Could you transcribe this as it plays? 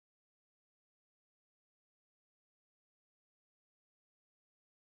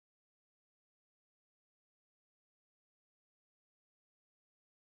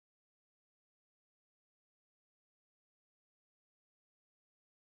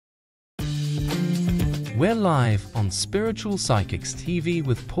We're live on Spiritual Psychics TV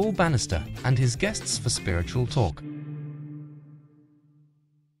with Paul Bannister and his guests for Spiritual Talk.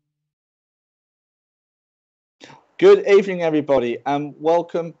 Good evening, everybody, and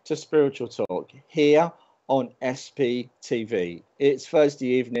welcome to Spiritual Talk here on SPTV. It's Thursday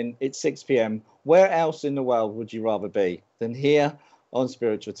evening, it's 6 p.m. Where else in the world would you rather be than here on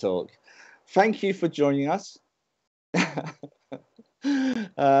Spiritual Talk? Thank you for joining us.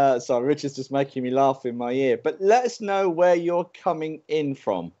 Sorry, Richard's just making me laugh in my ear. But let us know where you're coming in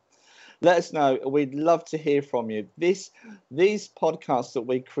from. Let us know. We'd love to hear from you. These podcasts that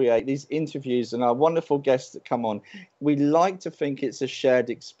we create, these interviews and our wonderful guests that come on, we like to think it's a shared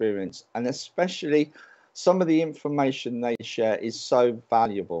experience. And especially some of the information they share is so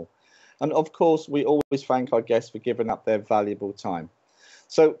valuable. And of course, we always thank our guests for giving up their valuable time.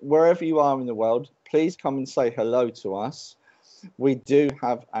 So wherever you are in the world, please come and say hello to us. We do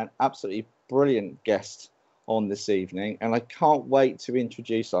have an absolutely brilliant guest on this evening, and I can't wait to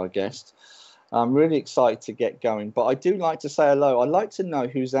introduce our guest. I'm really excited to get going, but I do like to say hello. I'd like to know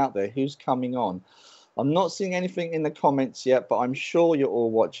who's out there, who's coming on. I'm not seeing anything in the comments yet, but I'm sure you're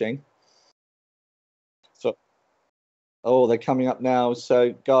all watching. So, oh, they're coming up now.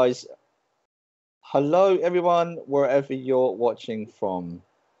 So, guys, hello, everyone, wherever you're watching from.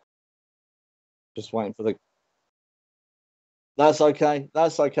 Just waiting for the... That's okay.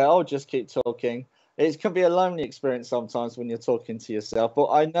 That's okay. I'll just keep talking. It can be a lonely experience sometimes when you're talking to yourself, but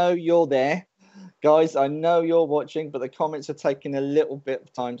I know you're there. Guys, I know you're watching, but the comments are taking a little bit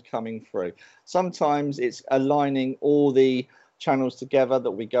of time coming through. Sometimes it's aligning all the channels together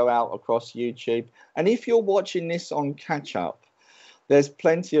that we go out across YouTube. And if you're watching this on catch up, there's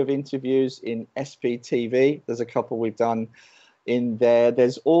plenty of interviews in SPTV. There's a couple we've done in there.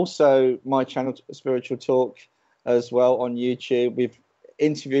 There's also my channel, Spiritual Talk, as well on YouTube. We've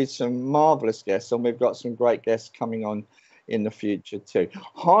interviewed some marvelous guests, and we've got some great guests coming on in the future too.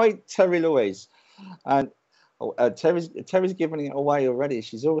 Hi, Terry Louise. And Terry's giving it away already.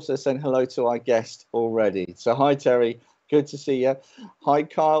 She's also saying hello to our guest already. So hi, Terry. Good to see you. Hi,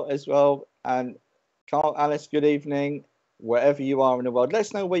 Kyle, as well. And Kyle, Alice, good evening, wherever you are in the world. Let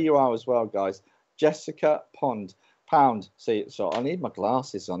us know where you are as well, guys. Jessica Pound. See, so I need my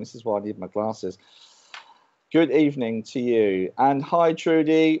glasses on. This is why I need my glasses. Good evening to you. And hi,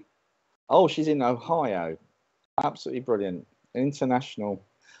 Trudy. Oh, she's in Ohio. Absolutely brilliant. International.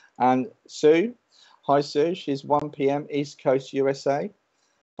 And Sue. Hi, Sue. She's 1 p.m. East Coast, USA.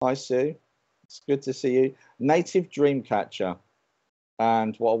 Hi, Sue. It's good to see you. Native Dreamcatcher.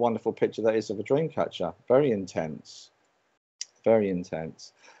 And what a wonderful picture that is of a dreamcatcher. Very intense. Very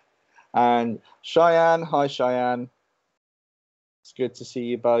intense. And Cheyenne. Hi, Cheyenne. It's good to see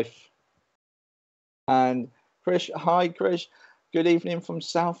you both. And Krish, hi Krish, good evening from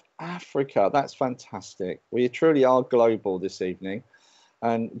South Africa. That's fantastic. We truly are global this evening.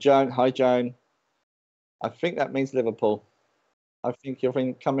 And Joan, hi Joan. I think that means Liverpool. I think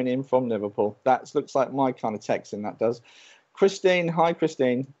you're coming in from Liverpool. That looks like my kind of texting, that does. Christine, hi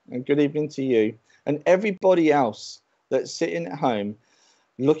Christine, and good evening to you. And everybody else that's sitting at home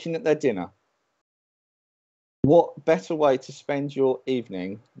looking at their dinner. What better way to spend your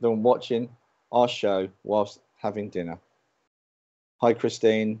evening than watching our show whilst having dinner? Hi,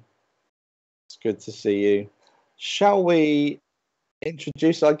 Christine. It's good to see you. Shall we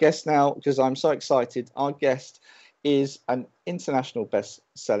introduce our guest now? Because I'm so excited. Our guest is an international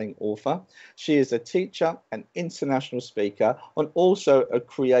best-selling author. She is a teacher, an international speaker, and also a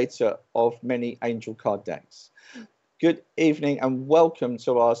creator of many angel card decks. Good evening and welcome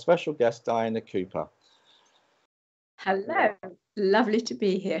to our special guest, Diana Cooper. Hello. Lovely to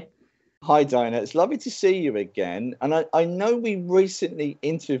be here. Hi, Diana. It's lovely to see you again. And I know we recently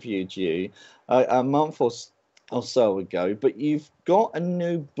interviewed you a month or so ago, but you've got a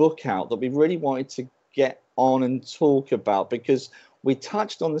new book out that we really wanted to get on and talk about, because we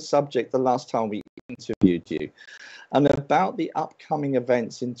touched on the subject the last time we interviewed you and about the upcoming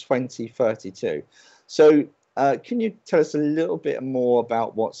events in 2032. So can you tell us a little bit more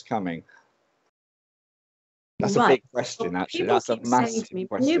about what's coming? That's a big question, actually. That's a massive question.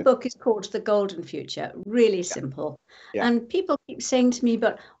 My new book is called The Golden Future. Really simple. Yeah. And people keep saying to me,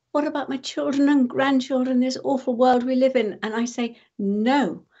 but what about my children and grandchildren, this awful world we live in? And I say,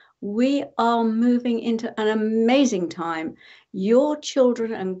 no, we are moving into an amazing time. Your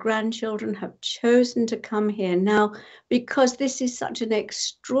children and grandchildren have chosen to come here now because this is such an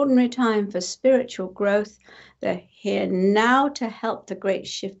extraordinary time for spiritual growth. They're here now to help the great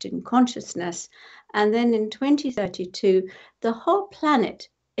shift in consciousness. And then in 2032, the whole planet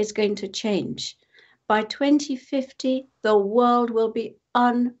is going to change. By 2050, the world will be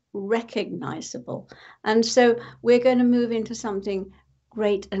unrecognizable. And so we're going to move into something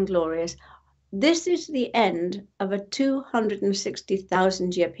great and glorious. This is the end of a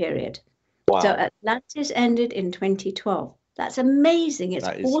 260,000 year period. Wow. So Atlantis ended in 2012. That's amazing. It's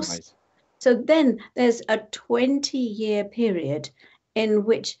awesome. Amazing. So then there's a 20-year period in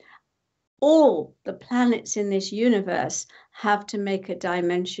which all the planets in this universe have to make a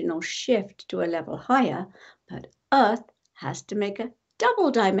dimensional shift to a level higher, but Earth has to make a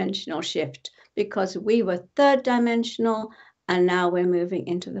double dimensional shift because we were third dimensional and now we're moving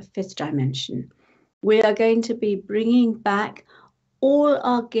into the fifth dimension. We are going to be bringing back all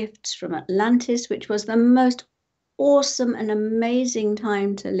our gifts from Atlantis, which was the most awesome and amazing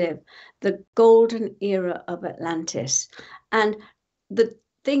time to live, the golden era of Atlantis. And the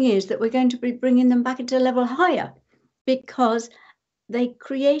thing is that we're going to be bringing them back into a level higher because they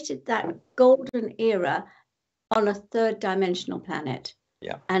created that golden era on a third dimensional planet.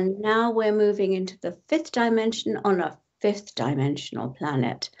 Yeah. And now we're moving into the fifth dimension on a fifth dimensional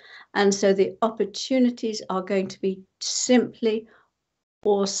planet. And so the opportunities are going to be simply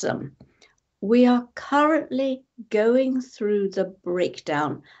awesome. We are currently going through the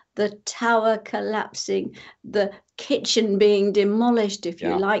breakdown, the tower collapsing, the kitchen being demolished, if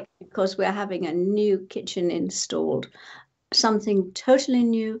you like, because we're having a new kitchen installed. Something totally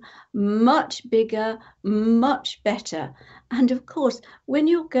new, much bigger, much better. And of course, when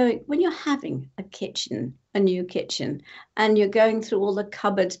you're having a new kitchen, and you're going through all the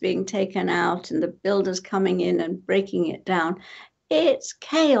cupboards being taken out and the builders coming in and breaking it down, it's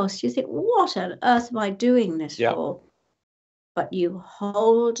chaos. You think, what on earth am I doing this for? But you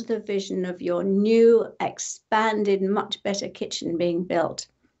hold the vision of your new, expanded, much better kitchen being built.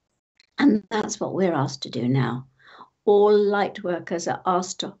 And that's what we're asked to do now. All light workers are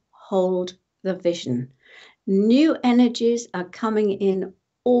asked to hold the vision. New energies are coming in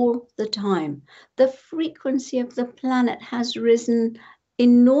all the time. The frequency of the planet has risen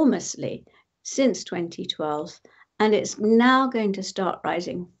enormously since 2012, and it's now going to start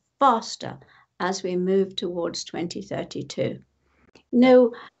rising faster as we move towards 2032.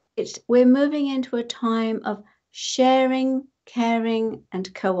 No, we're moving into a time of sharing, caring,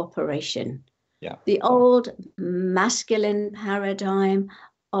 and cooperation. Yeah. The old masculine paradigm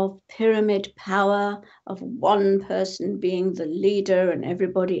of pyramid power, of one person being the leader and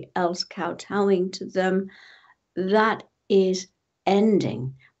everybody else kowtowing to them, that is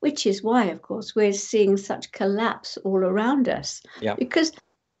ending, which is why, of course, we're seeing such collapse all around us. Yeah. Because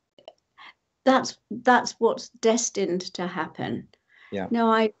that's what's destined to happen. Yeah.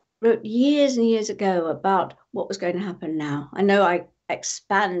 Now, I wrote years and years ago about what was going to happen now. I know I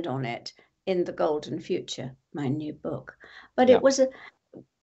expand on it in The Golden Future, my new book, but it was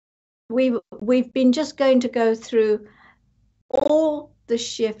we've been just going to go through all the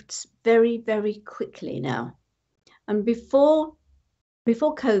shifts very, very quickly now. And before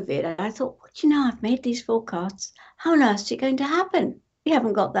COVID, I thought, I've made these forecasts. How on earth is it going to happen? We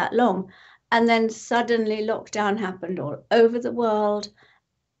haven't got that long. And then suddenly lockdown happened all over the world.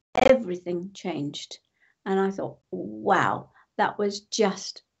 Everything changed. And I thought, wow, that was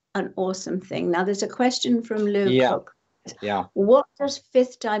just an awesome thing. Now, there's a question from Lou Cook. Yeah. What does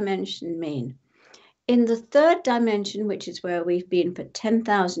fifth dimension mean? In the third dimension, which is where we've been for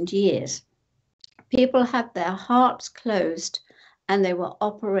 10,000 years, people had their hearts closed and they were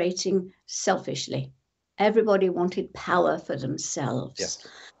operating selfishly. Everybody wanted power for themselves. Yes.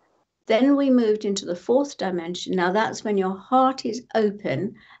 Then we moved into the fourth dimension. Now that's when your heart is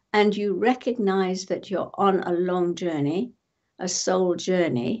open and you recognize that you're on a long journey, a soul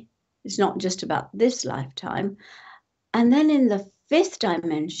journey. It's not just about this lifetime. And then in the fifth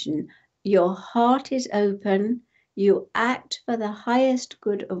dimension, your heart is open, you act for the highest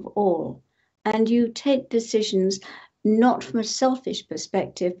good of all, and you take decisions not from a selfish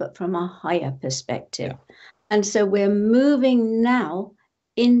perspective, but from a higher perspective. Yeah. And so we're moving now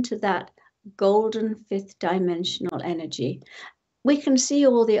into that golden fifth dimensional energy. We can see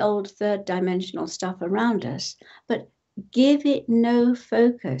all the old third dimensional stuff around us, but give it no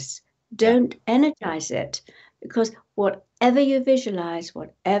focus. Don't energize it, because whatever you visualize,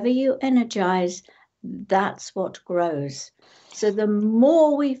 whatever you energize, that's what grows. So the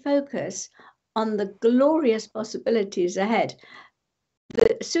more we focus on the glorious possibilities ahead,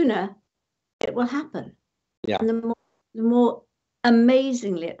 the sooner it will happen. Yeah. And the more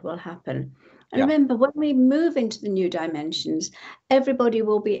amazingly it will happen. And remember, when we move into the new dimensions, everybody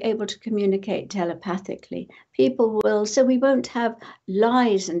will be able to communicate telepathically. People will, so we won't have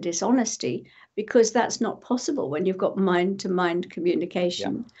lies and dishonesty, because that's not possible when you've got mind-to-mind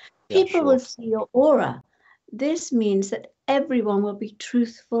communication. People will see your aura. This means that everyone will be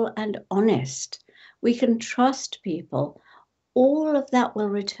truthful and honest. We can trust people. All of that will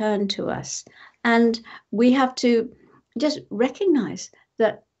return to us. And we have to just recognize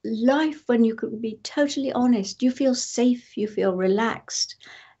that life, when you can be totally honest, you feel safe, you feel relaxed,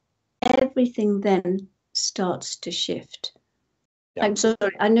 everything then starts to shift. Yeah. I'm sorry,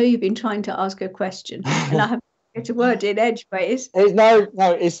 I know you've been trying to ask a question and I haven't get a word in edgeways. No,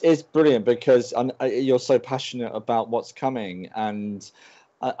 it's brilliant because you're so passionate about what's coming, and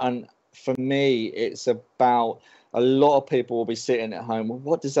for me, it's about a lot of people will be sitting at home. Well,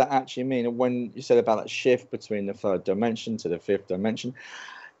 what does that actually mean? And when you said about that shift between the third dimension to the fifth dimension,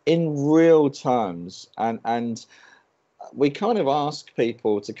 in real terms, and we kind of ask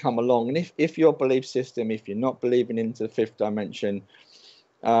people to come along, and if your belief system, if you're not believing into the fifth dimension,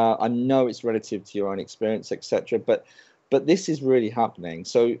 I know it's relative to your own experience, etc. But this is really happening.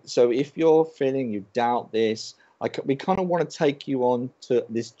 So if you're feeling you doubt this, we kind of want to take you on to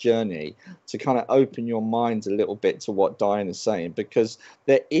this journey to kind of open your minds a little bit to what Diane is saying, because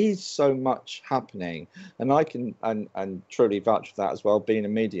there is so much happening, and I can and truly vouch for that as well. Being a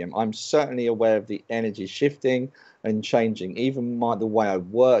medium, I'm certainly aware of the energy shifting and changing. Even the way I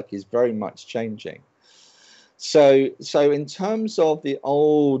work is very much changing. So in terms of the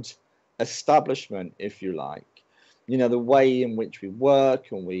old establishment, if you like, the way in which we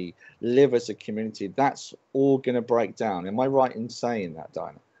work and we live as a community, that's all going to break down. Am I right in saying that,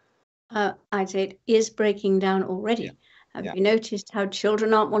 Diana? I'd say it is breaking down already. Yeah. Have you noticed how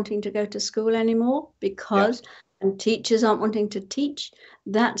children aren't wanting to go to school anymore and teachers aren't wanting to teach?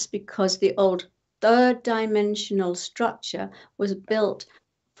 That's because the old third dimensional structure was built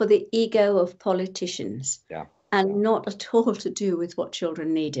for the ego of politicians. And not at all to do with what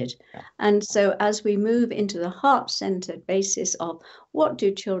children needed. And so as we move into the heart-centered basis of what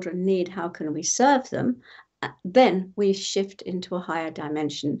do children need, how can we serve them, then we shift into a higher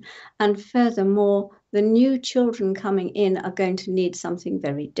dimension. And furthermore, the new children coming in are going to need something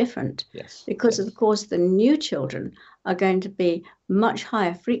very different. Because of course the new children are going to be much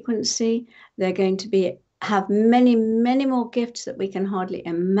higher frequency. They're going to have many, many more gifts that we can hardly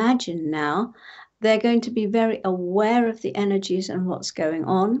imagine now. They're going to be very aware of the energies and what's going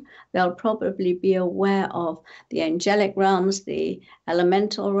on. They'll probably be aware of the angelic realms, the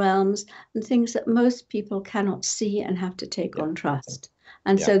elemental realms, and things that most people cannot see and have to take on trust.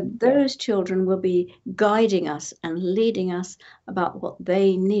 And so those children will be guiding us and leading us about what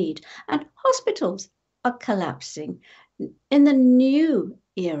they need. And hospitals are collapsing. In the new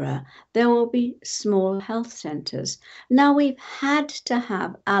era, there will be small health centers. Now, we've had to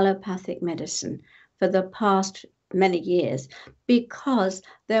have allopathic medicine for the past many years because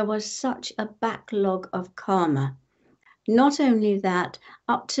there was such a backlog of karma. Not only that,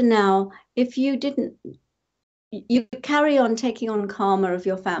 up to now, if you carry on taking on karma of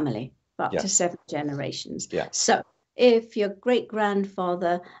your family for up to 7 generations. So if your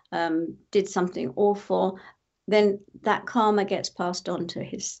great-grandfather did something awful, then that karma gets passed on to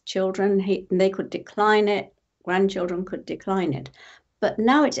his children. They could decline it, grandchildren could decline it. But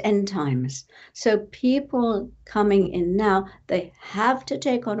now it's end times. So people coming in now, they have to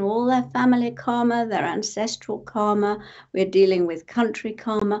take on all their family karma, their ancestral karma. We're dealing with country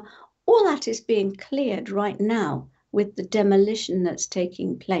karma. All that is being cleared right now with the demolition that's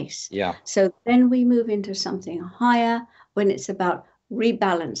taking place. So then we move into something higher when it's about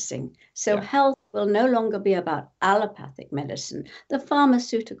rebalancing. So health will no longer be about allopathic medicine. The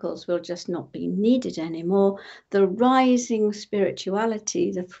pharmaceuticals will just not be needed anymore. The rising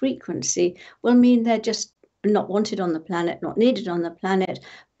spirituality, the frequency, will mean they're just not wanted on the planet, not needed on the planet.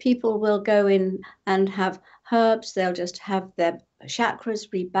 People will go in and have herbs. They'll just have their chakras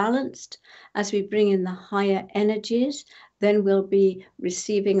rebalanced. As we bring in the higher energies, then we'll be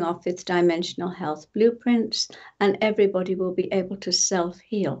receiving our 5th dimensional health blueprints, and everybody will be able to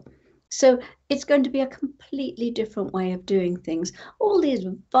self-heal. So it's going to be a completely different way of doing things. All these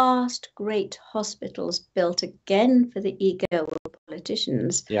vast, great hospitals built again for the ego of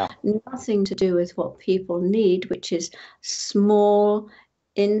politicians, nothing to do with what people need, which is small,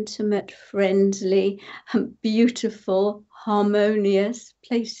 intimate, friendly, beautiful, harmonious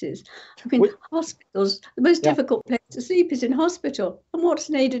places. I mean, hospitals, the most difficult place to sleep is in hospital. And what's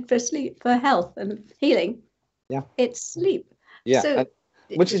needed for sleep, for health and healing? It's sleep. So,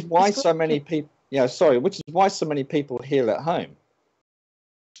 which is why so many people, which is why so many people heal at home.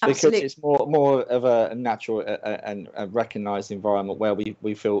 Because it's more of a natural and a recognized environment where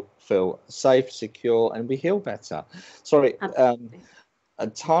we feel safe, secure, and we heal better. Sorry,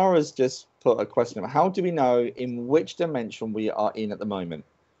 Tara's just put a question about how do we know in which dimension we are in at the moment?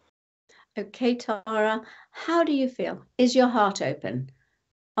 Okay, Tara, how do you feel? Is your heart open?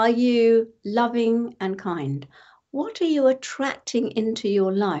 Are you loving and kind? What are you attracting into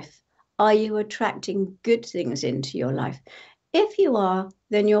your life? Are you attracting good things into your life? If you are,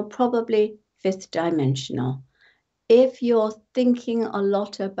 then you're probably fifth dimensional. If you're thinking a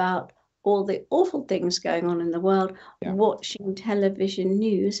lot about all the awful things going on in the world, watching television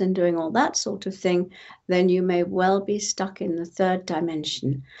news and doing all that sort of thing, then you may well be stuck in the third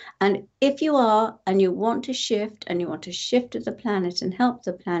dimension. And if you are, and you want to shift, to the planet and help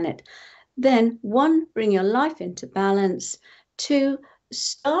the planet, then one, bring your life into balance. Two,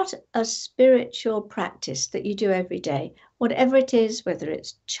 start a spiritual practice that you do every day, whatever it is, whether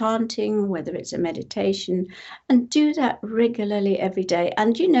it's chanting, whether it's a meditation, and do that regularly every day.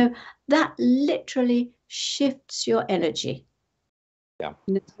 And you know, that literally shifts your energy. Yeah.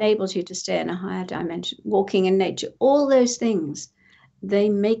 And it enables you to stay in a higher dimension, walking in nature, all those things, they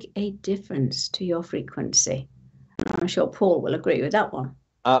make a difference to your frequency. I'm sure Paul will agree with that one.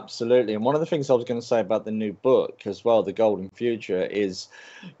 Absolutely. And one of the things I was going to say about the new book as well, The Golden Future, is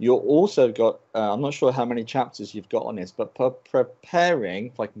you're also got, I'm not sure how many chapters you've got on this, but preparing,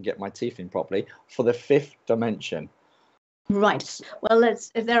 if I can get my teeth in properly, for the fifth dimension. Right. Well,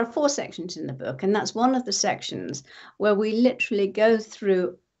 there are 4 sections in the book, and that's one of the sections where we literally go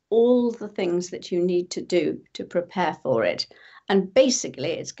through all the things that you need to do to prepare for it. And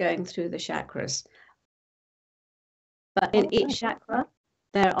basically, it's going through the chakras. But in each chakra,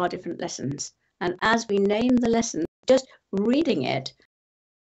 there are different lessons. And as we name the lesson, just reading it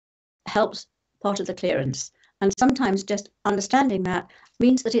helps part of the clearance. And sometimes just understanding that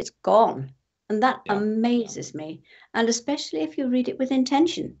means that it's gone. And that amazes me. And especially if you read it with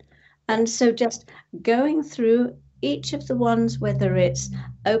intention. And so just going through each of the ones, whether it's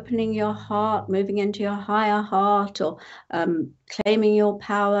opening your heart, moving into your higher heart, or claiming your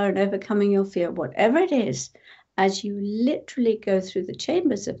power and overcoming your fear, whatever it is, as you literally go through the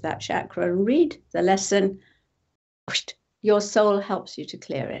chambers of that chakra and read the lesson, your soul helps you to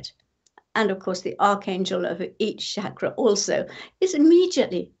clear it. And of course, the archangel of each chakra also is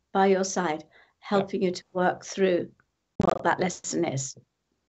immediately by your side, helping you to work through what that lesson is.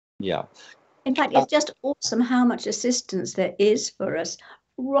 Yeah. In fact, it's just awesome how much assistance there is for us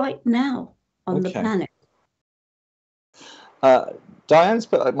right now on the planet. Diane's,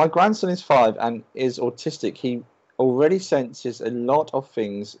 my grandson is 5 and is autistic. He already senses a lot of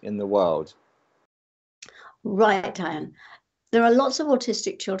things in the world. Right, Diane. There are lots of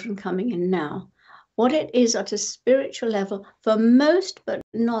autistic children coming in now. What it is at a spiritual level, for most but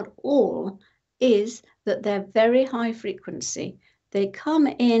not all, is that they're very high frequency. They come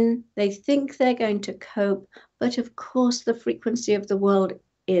in, they think they're going to cope, but of course the frequency of the world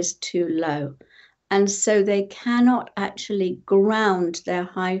is too low. And so they cannot actually ground their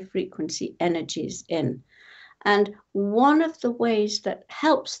high frequency energies in. And one of the ways that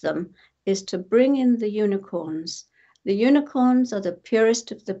helps them is to bring in the unicorns. The unicorns are the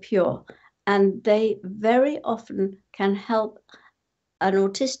purest of the pure, and they very often can help an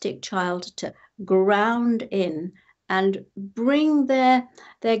autistic child to ground in and bring their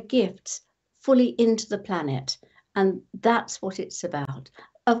gifts fully into the planet. And that's what it's about.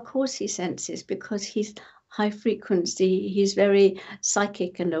 Of course, he senses, because he's high frequency, he's very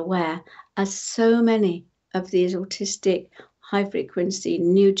psychic and aware, as so many of these autistic, high frequency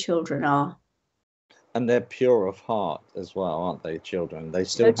new children are. And they're pure of heart as well, aren't they, children? They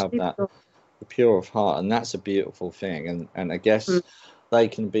still have that pure of heart, and that's a beautiful thing. And I guess they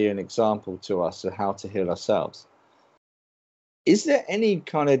can be an example to us of how to heal ourselves. Is there any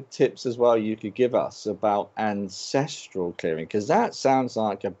kind of tips as well you could give us about ancestral clearing? Because that sounds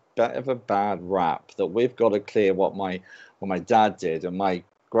like a bit of a bad rap, that we've got to clear what my dad did and my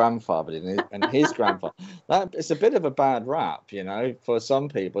grandfather did and his grandfather. That it's a bit of a bad rap, you know, for some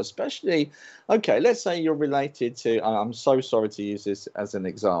people, especially. Okay, let's say you're related to, I'm so sorry to use this as an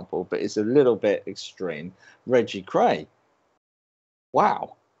example, but it's a little bit extreme, Reggie Cray.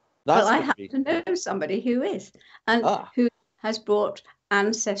 Wow. Well, I happen to know somebody who is, and who has brought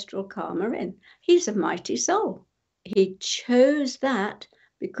ancestral karma in. He's a mighty soul. He chose that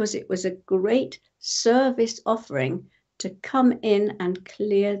because it was a great service offering to come in and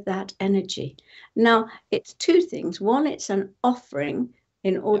clear that energy. Now, it's 2 things. One, it's an offering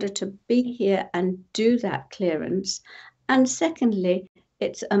in order to be here and do that clearance. And secondly,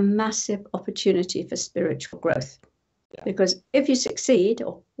 it's a massive opportunity for spiritual growth. Because if you succeed,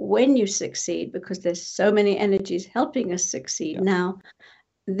 or when you succeed, because there's so many energies helping us succeed now,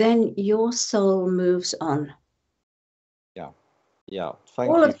 then your soul moves on. Thank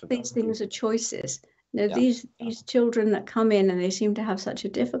all you of for these that. things are choices. You know, these children that come in and they seem to have such a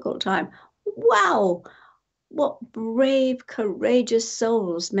difficult time. Wow, what brave, courageous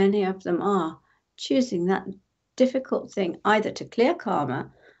souls many of them are, choosing that difficult thing either to clear karma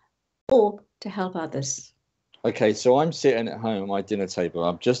or to help others. Okay, so I'm sitting at home at my dinner table.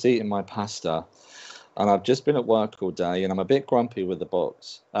 I've just eaten my pasta, and I've just been at work all day, and I'm a bit grumpy with the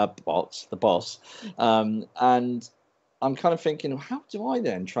boss. And I'm kind of thinking, how do I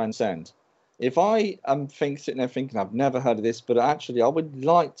then transcend? If I am sitting there thinking, I've never heard of this, but actually I would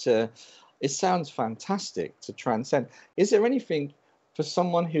like to, it sounds fantastic to transcend. Is there anything for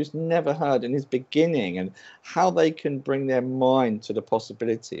someone who's never heard and is beginning, and how they can bring their mind to the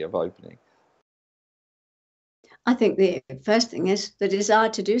possibility of opening? I think the first thing is the desire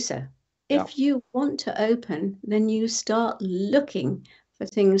to do so. If you want to open, then you start looking for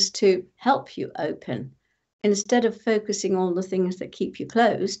things to help you open. Instead of focusing on the things that keep you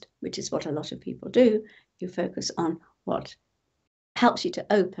closed, which is what a lot of people do, you focus on what helps you to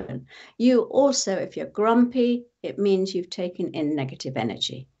open. You also, if you're grumpy, it means you've taken in negative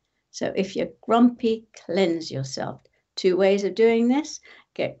energy. So if you're grumpy, cleanse yourself. 2 ways of doing this: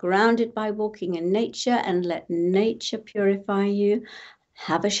 get grounded by walking in nature and let nature purify you.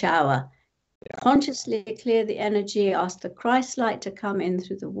 Have a shower. Consciously clear the energy, ask the Christ light to come in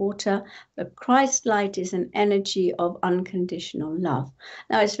through the water. The Christ light is an energy of unconditional love.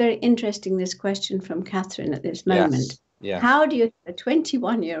 Now, it's very interesting, this question from Catherine at this moment. Yes. How do you, a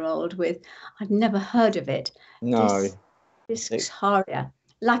 21-year-old with, I've never heard of it, dysphagia,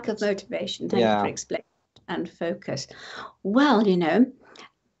 lack of motivation, thank you for explaining, and focus? Well, you know,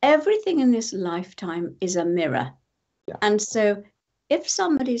 everything in this lifetime is a mirror. And so if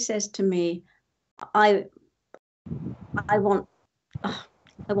somebody says to me, I want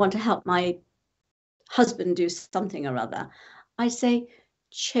to help my husband do something or other, I say,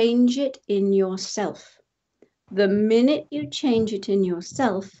 change it in yourself. The minute you change it in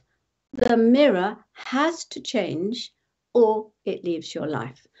yourself, the mirror has to change or it leaves your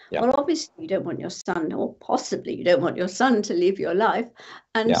life. Well, obviously you don't want your son, or possibly you don't want your son to leave your life.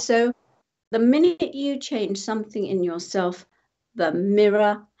 And so the minute you change something in yourself, the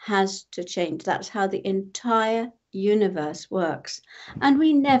mirror has to change. That's how the entire universe works. And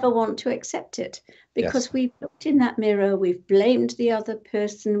we never want to accept it because we've looked in that mirror, we've blamed the other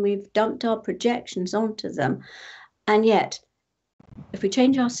person, we've dumped our projections onto them. And yet, if we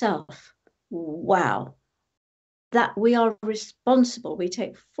change ourselves, wow, that we are responsible. We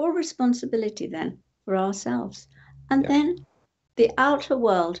take full responsibility then for ourselves. And then the outer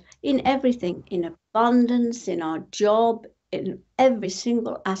world, in everything, in abundance, in our job, in every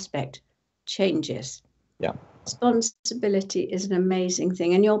single aspect, changes. Responsibility is an amazing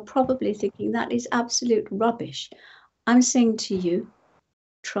thing. And you're probably thinking that is absolute rubbish. I'm saying to you,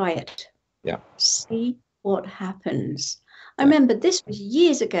 try it. See what happens. I remember this was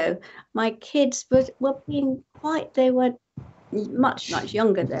years ago. My kids were being they were much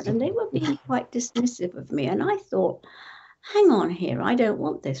younger then, and they were being quite dismissive of me. And I thought, hang on here, I don't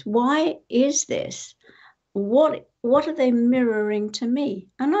want this. Why is this? What are they mirroring to me?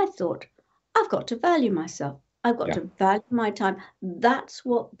 And I thought, I've got to value myself. I've got to value my time. That's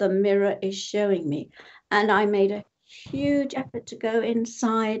what the mirror is showing me. And I made a huge effort to go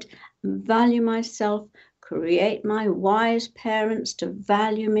inside, value myself, create my wise parents to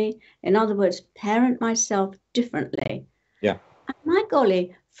value me. In other words, parent myself differently. And my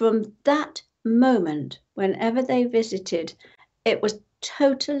golly, from that moment, whenever they visited, it was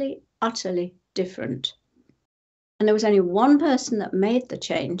totally, utterly different. And there was only one person that made the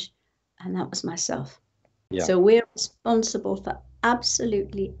change, and that was myself. So we're responsible for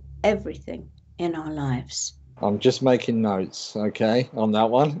absolutely everything in our lives. I'm just making notes, okay, on that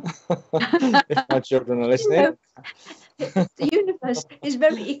one. If my children are listening. The universe is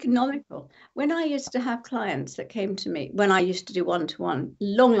very economical. When I used to have clients that came to me, when I used to do one-to-one,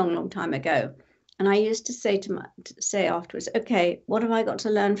 long time ago, and I used to say afterwards, okay, what have I got to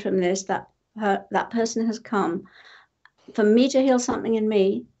learn from this? That person has come for me to heal something in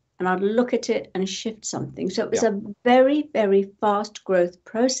me, and I'd look at it and shift something. So it was a very, very fast growth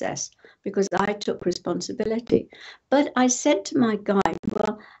process because I took responsibility. But I said to my guide,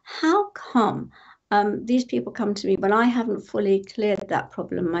 well, how come these people come to me when I haven't fully cleared that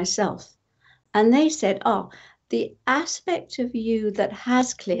problem myself? And they said, the aspect of you that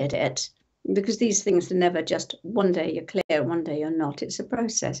has cleared it, because these things are never just one day you're clear, one day you're not. It's a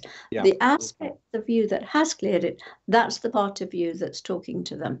process. The aspect of you that has cleared it, that's the part of you that's talking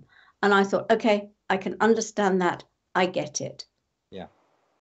to them. And I thought, okay, I can understand that. I get it.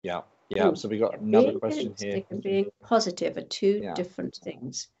 So we got another question here. And being positive are two different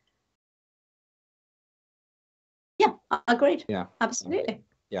things. Agreed. Yeah. Absolutely.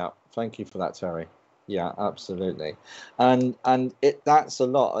 Yeah. Thank you for that, Terry. Yeah, absolutely. And that's a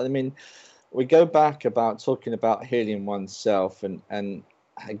lot. I mean, we go back about talking about healing oneself, and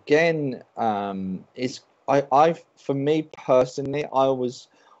again, it's I for me personally, I was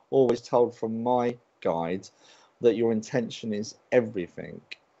always told from my guide that your intention is everything.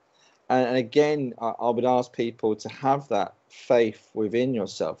 And again, I would ask people to have that faith within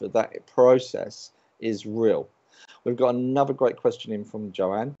yourself that that process is real. We've got another great question in from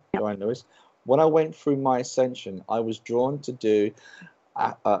Joanne Lewis. When I went through my ascension, I was drawn to do,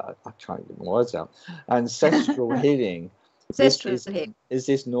 I can't get my words out, ancestral healing. Is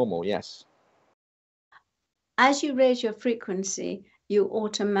this normal? Yes. As you raise your frequency, you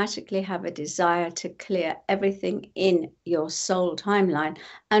automatically have a desire to clear everything in your soul timeline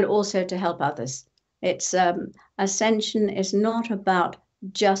and also to help others. It's ascension is not about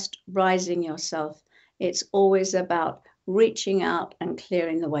just rising yourself. It's always about reaching out and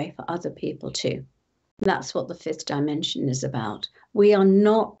clearing the way for other people too. That's what the fifth dimension is about. We are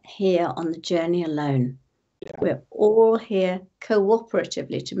not here on the journey alone. Yeah. We're all here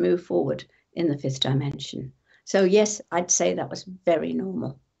cooperatively to move forward in the fifth dimension. So yes, I'd say that was very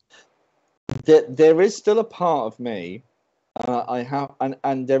normal. There is still a part of me,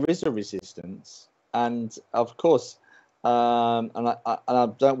 and there is a resistance, and of course, and I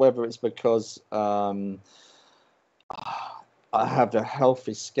don't know whether it's because I have a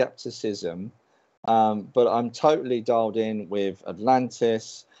healthy skepticism, but I'm totally dialed in with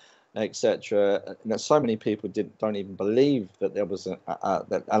Atlantis, etc. So many people don't even believe that there was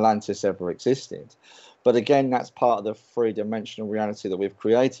that Atlantis ever existed. But again, that's part of the three-dimensional reality that we've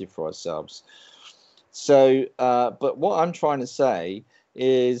created for ourselves. So, but what I'm trying to say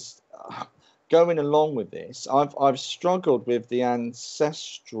is, going along with this, I've struggled with the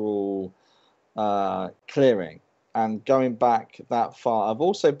ancestral clearing and going back that far. I've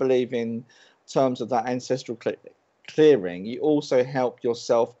also believe in terms of that ancestral clearing. You also help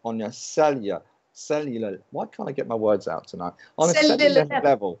yourself on your cellular. Why can't I get my words out tonight? On a cellular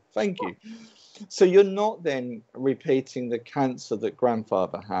level. Thank you. So you're not then repeating the cancer that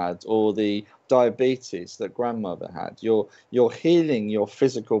grandfather had or the diabetes that grandmother had. You're healing your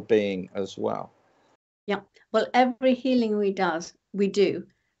physical being as well. Yeah. Well, every healing we do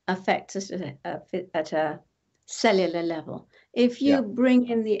affects us at a cellular level. If you bring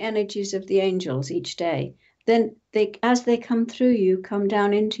in the energies of the angels each day, then as they come through you, come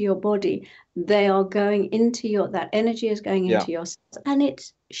down into your body, they are going into that energy is going into your cells, and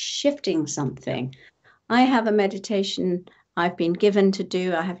it's shifting something. I have a meditation I've been given to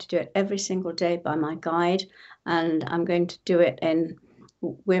do. I have to do it every single day by my guide, and I'm going to do it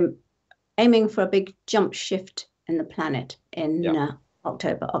we're aiming for a big jump shift in the planet in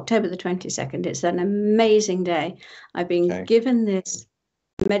October the 22nd. It's an amazing day. I've been given this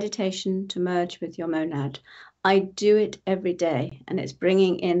meditation to merge with your monad. I do it every day, and it's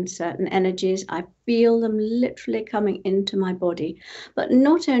bringing in certain energies. I feel them literally coming into my body. But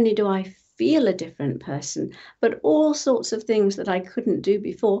not only do I feel a different person, but all sorts of things that I couldn't do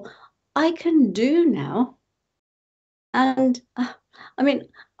before, I can do now. And I mean,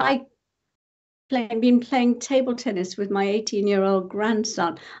 I've been playing table tennis with my 18-year-old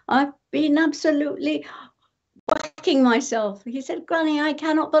grandson. I've been absolutely whacking myself. He said, "Granny, I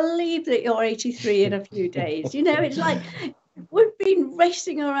cannot believe that you're 83 in a few days." You know, it's like we've been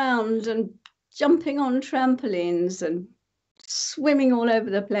racing around and jumping on trampolines and swimming all over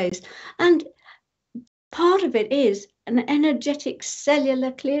the place. And part of it is an energetic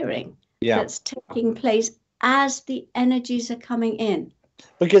cellular clearing that's taking place as the energies are coming in.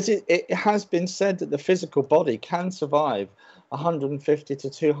 Because it has been said that the physical body can survive 150 to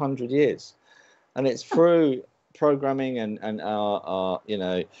 200 years. And it's through programming and our you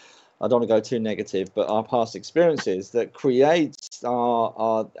know, I don't want to go too negative, but our past experiences that creates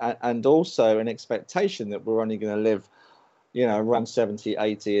our and also an expectation that we're only going to live, you know, around 70,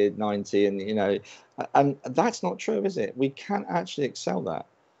 80, 90, and, you know, and that's not true, is it? We can actually excel that.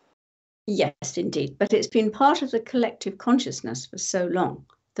 Yes, indeed. But it's been part of the collective consciousness for so long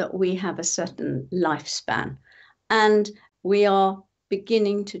that we have a certain lifespan, and we are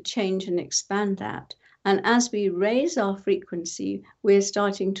beginning to change and expand that. And as we raise our frequency, we're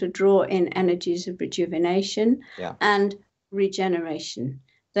starting to draw in energies of rejuvenation and regeneration.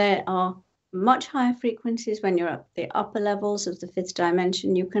 There are much higher frequencies when you're at the upper levels of the fifth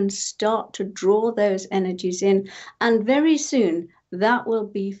dimension. You can start to draw those energies in, and very soon that will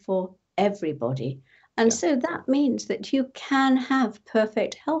be for everybody. And so that means that you can have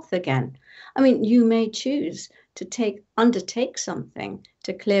perfect health again. I mean, you may choose to undertake something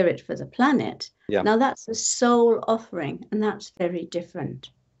to clear it for the planet, Yeah. Now that's a soul offering, and that's very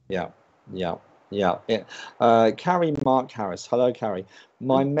different. Yeah. Yeah. Yeah. Carrie Mark Harris. Hello, Carrie.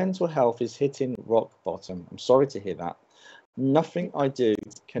 My mental health is hitting rock bottom. I'm sorry to hear that. Nothing I do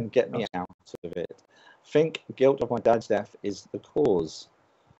can get me out of it. Think guilt of my dad's death is the cause.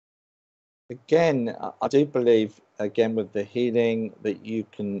 Again, I do believe, again, with the healing that you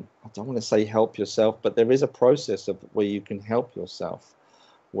can, I don't want to say help yourself, but there is a process of where you can help yourself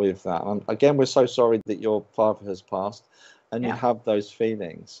with that. Again, we're so sorry that your father has passed and you have those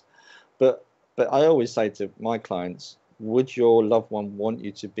feelings. But I always say to my clients, would your loved one want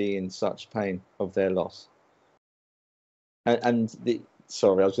you to be in such pain of their loss?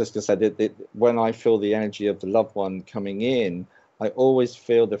 Sorry, I was just going to say that when I feel the energy of the loved one coming in, I always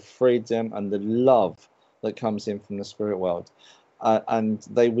feel the freedom and the love that comes in from the spirit world. And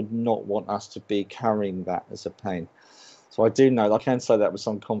they would not want us to be carrying that as a pain. So I do know, I can say that with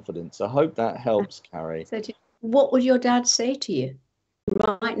some confidence. I hope that helps, Carrie. So what would your dad say to you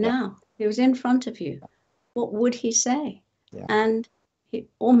right now? He was in front of you. What would he say? Yeah. And he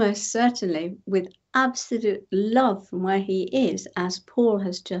almost certainly, with absolute love from where he is, as Paul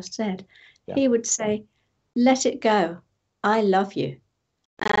has just said, he would say, let it go. I love you.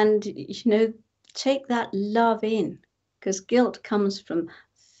 And, take that love in, because guilt comes from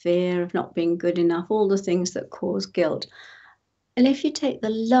fear of not being good enough, all the things that cause guilt. And if you take the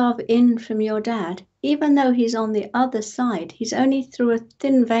love in from your dad, even though he's on the other side, he's only through a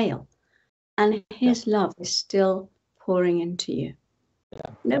thin veil, and his love is still pouring into you.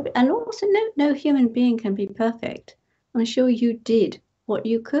 No, and also no human being can be perfect. I'm sure you did what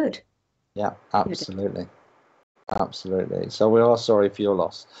you could. Yeah, absolutely. Absolutely. So we are sorry for your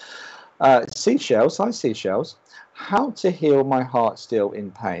loss. Seashells, hi Seashells. How to heal my heart still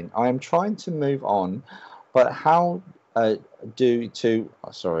in pain? I am trying to move on, but how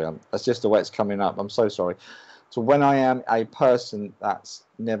sorry, that's just the way it's coming up. I'm so sorry. So when I am a person that's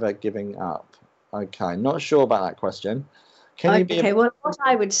never giving up. Okay, not sure about that question. Well, what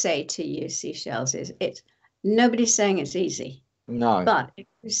I would say to you, Seashells, is nobody's saying it's easy. No. But if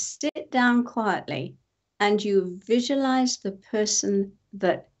you sit down quietly and you visualize the person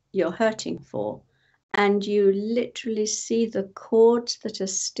that you're hurting for, and you literally see the cords that are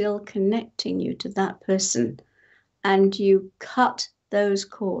still connecting you to that person, and you cut those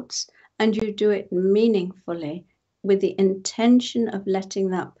cords, and you do it meaningfully with the intention of letting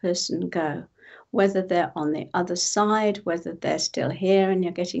that person go, whether they're on the other side, whether they're still here and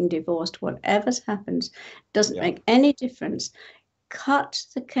you're getting divorced, whatever happens, doesn't make any difference. Cut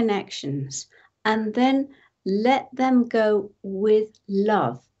the connections and then let them go with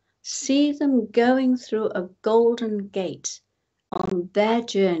love. See them going through a golden gate on their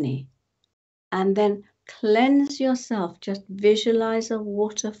journey, and then cleanse yourself. Just visualize a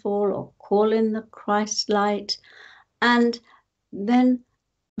waterfall or call in the Christ light, and then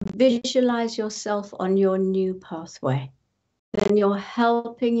visualize yourself on your new pathway. Then you're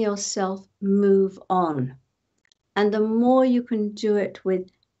helping yourself move on. And the more you can do it with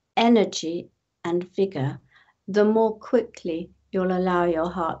energy and vigor, the more quickly you'll allow your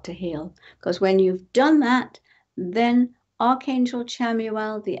heart to heal. Because when you've done that, then Archangel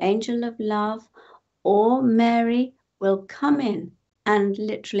Chamuel, the angel of love, or Mary will come in and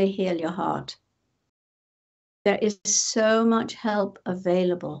literally heal your heart. There is so much help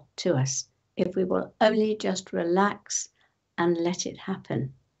available to us if we will only just relax and let it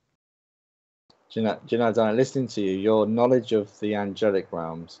happen. Do you know, Diana, listening to you, your knowledge of the angelic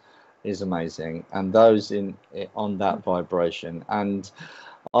realms is amazing, and those on that vibration. And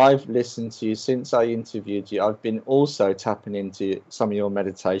I've listened to you since I interviewed you. I've been also tapping into some of your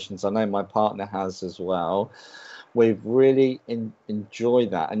meditations. I know my partner has as well. We've really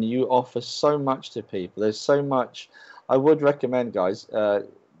enjoyed that, and you offer so much to people. There's so much. I would recommend, guys,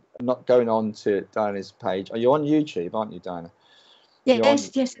 not going on to Diana's page. Are you on YouTube, aren't you, Diana? Yes,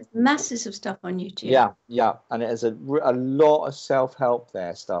 there's masses of stuff on YouTube. Yeah, and there's a lot of self-help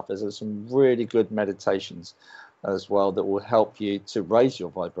there stuff. There's some really good meditations as well that will help you to raise your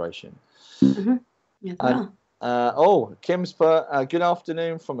vibration. Yeah, Kim's put good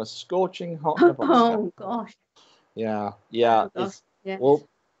afternoon from a scorching hot Nebraska. Oh gosh. Yeah. Oh, gosh. Yes. Well,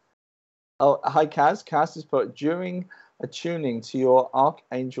 hi Kaz. Kaz has put, during attuning to your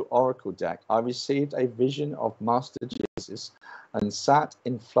Archangel Oracle deck, I received a vision of Master Jesus and sat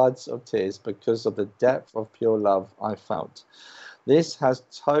in floods of tears because of the depth of pure love I felt. This has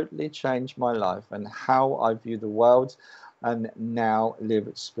totally changed my life and how I view the world and now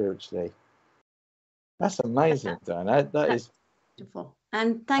live spiritually. That's amazing, Diana. That is beautiful.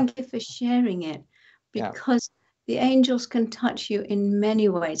 And thank you for sharing it, because the angels can touch you in many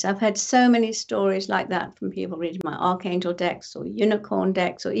ways. I've had so many stories like that from people reading my archangel decks or unicorn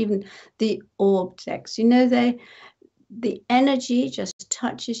decks or even the orb decks. You know, the energy just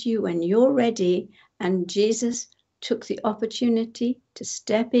touches you when you're ready, and Jesus took the opportunity to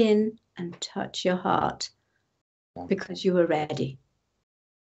step in and touch your heart because you were ready.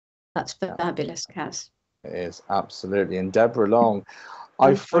 That's fabulous, Kaz. It is, absolutely. And Deborah Long,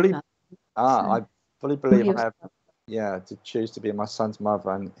 I fully believe I have, to choose to be my son's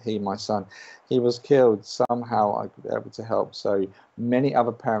mother, and he, my son, he was killed. Somehow I could be able to help so many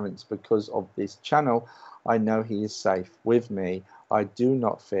other parents because of this channel. I know he is safe with me. I do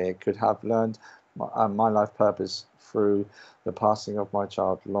not fear. Could have learned my life purpose through the passing of my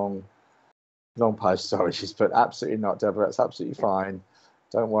child. Long post, sorry, she's put. Absolutely not, Deborah. It's absolutely fine.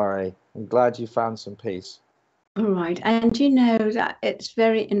 Don't worry. I'm glad you found some peace. All right. And you know that it's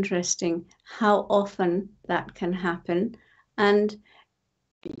very interesting how often that can happen. And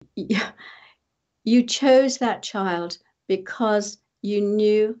you chose that child because you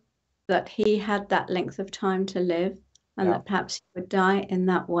knew that he had that length of time to live, and that perhaps he would die in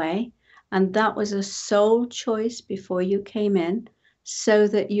that way. And that was a sole choice before you came in, so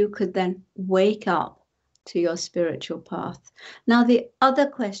that you could then wake up to your spiritual path. Now, the other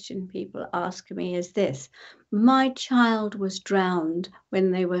question people ask me is this: my child was drowned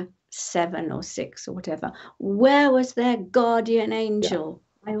when they were 7 or 6 or whatever. Where was their guardian angel?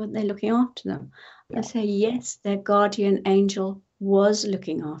 Why weren't they looking after them? I say, yes, their guardian angel was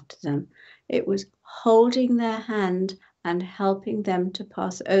looking after them. It was holding their hand and helping them to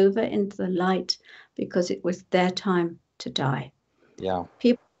pass over into the light, because it was their time to die.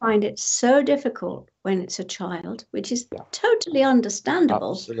 People find it so difficult when it's a child, which is totally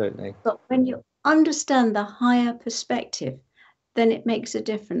understandable. Absolutely. But when you understand the higher perspective, then it makes a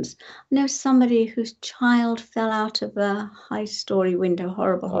difference. I know somebody whose child fell out of a high-story window,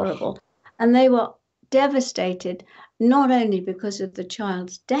 horrible, and they were devastated, not only because of the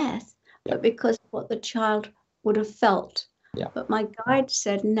child's death, but because of what the child would have felt. But my guide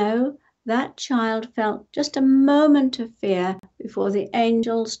said, no, that child felt just a moment of fear before the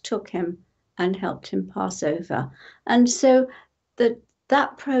angels took him and helped him pass over. And so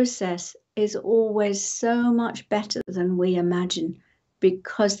that process is always so much better than we imagine,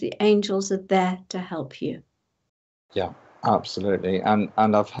 because the angels are there to help you. Yeah, absolutely. And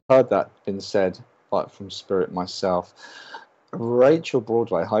I've heard that been said, like, from spirit myself. Rachel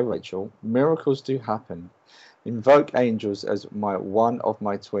Broadway, hi Rachel. Miracles do happen. Invoke angels, as one of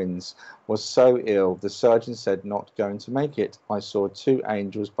my twins was so ill, the surgeon said not going to make it. I saw 2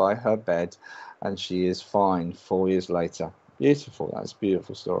 angels by her bed, and she is fine 4 years later. Beautiful. That's a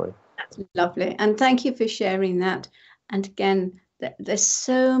beautiful story. That's lovely. And thank you for sharing that. And again, there's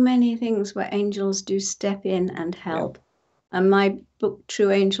so many things where angels do step in and help. And my book,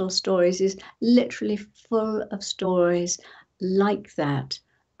 True Angel Stories, is literally full of stories like that.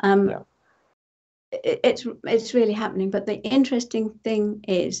 It's really happening. But the interesting thing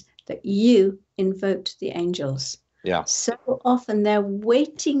is that you invoked the angels. So often they're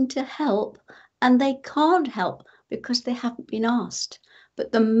waiting to help, and they can't help because they haven't been asked.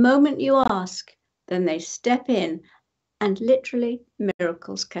 But the moment you ask, then they step in, and literally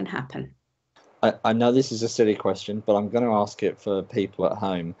miracles can happen. I know this is a silly question, but I'm going to ask it for people at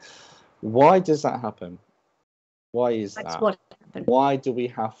home. Why does that happen? Why is that? What happened. Why do we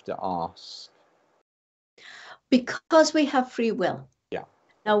have to ask? Because we have free will.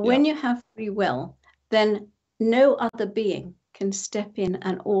 Now, when you have free will, then no other being can step in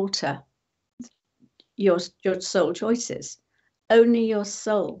and alter your soul choices. Only your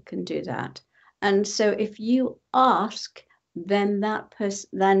soul can do that. And so if you ask, then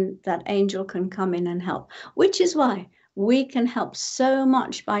that angel can come in and help, which is why we can help so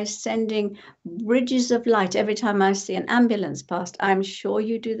much by sending bridges of light. Every time I see an ambulance past, I'm sure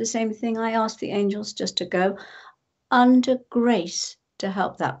you do the same thing. I ask the angels just to go under grace to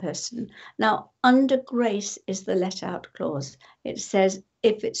help that person. Now, under grace is the let out clause. It says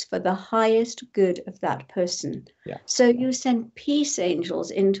if it's for the highest good of that person. So you send peace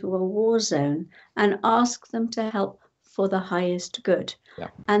angels into a war zone and ask them to help for the highest good.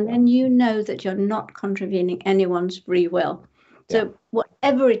 And then you know that you're not contravening anyone's free will. So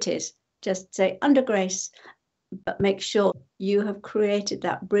whatever it is, just say under grace, but make sure you have created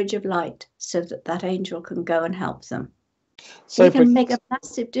that bridge of light so that that angel can go and help them. So we can make a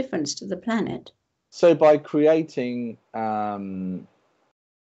massive difference to the planet. So by creating the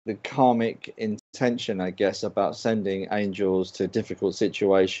karmic intention, I guess, about sending angels to difficult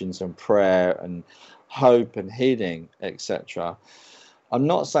situations and prayer and hope and healing, etc., I'm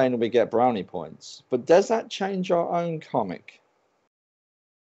not saying we get brownie points, but does that change our own karmic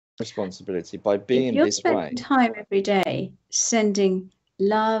responsibility by being you're this way? spending time every day sending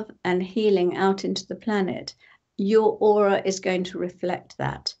love and healing out into the planet, your aura is going to reflect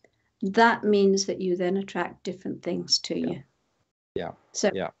that. That means that you then attract different things to you. Yeah. So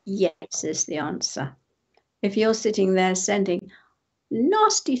yes is the answer. If you're sitting there sending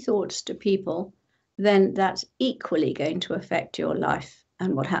nasty thoughts to people, then that's equally going to affect your life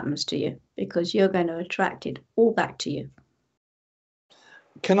and what happens to you, because you're going to attract it all back to you.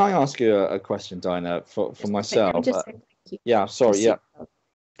 Can I ask you a question, Dinah, for myself? Thank you. Yeah, sorry. Yeah.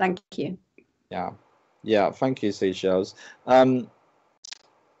 Thank you. Yeah. Thank you, Seashells.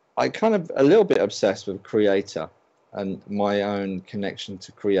 I kind of a little bit obsessed with Creator and my own connection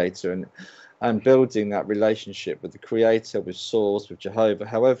to Creator and building that relationship with the Creator, with Source, with Jehovah,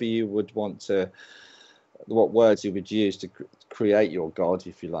 however you would want to, what words you would use to create your God,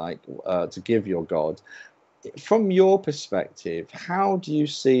 if you like, to give your God. From your perspective, how do you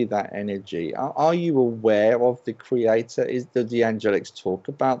see that energy? Are you aware of the Creator? Do the angelics talk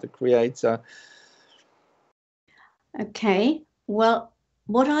about the Creator? Okay, well,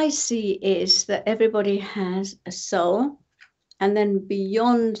 what I see is that everybody has a soul, and then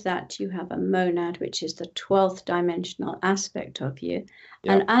beyond that you have a monad, which is the 12th dimensional aspect of you.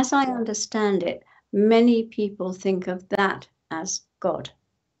 Yeah. And as I understand it, many people think of that as God.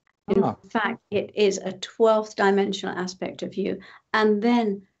 In fact, it is a 12th dimensional aspect of you. And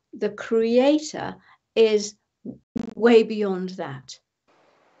then the Creator is way beyond that.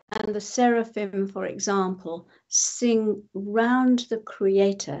 And the seraphim, for example, sing round the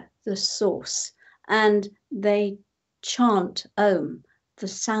Creator, the Source, and they chant Om, the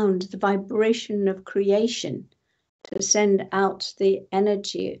sound, the vibration of creation, to send out the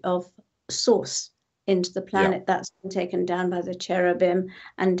energy of Source into the planet. That's been taken down by the cherubim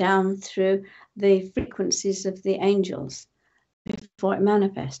and down through the frequencies of the angels before it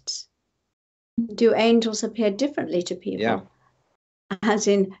manifests. Do angels appear differently to people? Yeah. As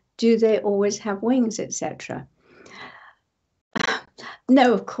in, do they always have wings, etc.?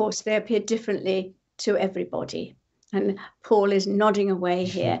 No, of course, they appear differently to everybody. And Paul is nodding away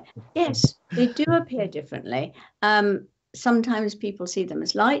here. Yes, they do appear differently. Sometimes people see them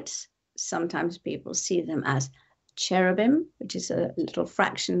as lights. Sometimes people see them as cherubim, which is little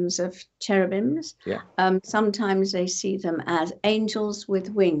fractions of cherubims. Yeah. Sometimes they see them as angels with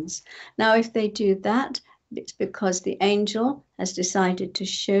wings. Now, if they do that, it's because the angel has decided to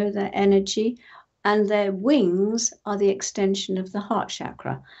show their energy, and their wings are the extension of the heart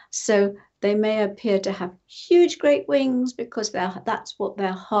chakra. So they may appear to have huge, great wings because that's what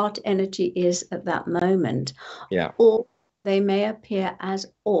their heart energy is at that moment. Yeah. Or they may appear as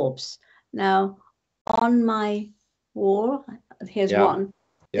orbs. Now, on my wall, here's one.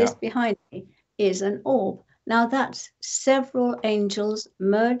 This behind me is an orb. Now, that's several angels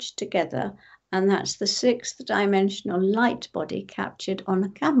merged together, and that's the 6th dimensional light body captured on a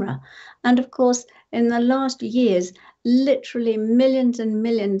camera. And of course, in the last years, literally millions and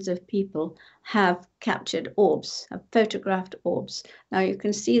millions of people have captured orbs, have photographed orbs. Now you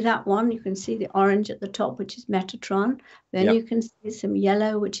can see that one, you can see the orange at the top, which is Metatron. Then you can see some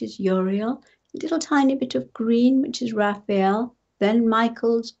yellow, which is Uriel, a little tiny bit of green, which is Raphael, then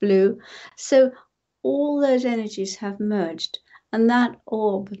Michael's blue. So all those energies have merged. And that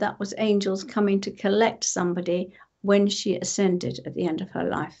orb, that was angels coming to collect somebody when she ascended at the end of her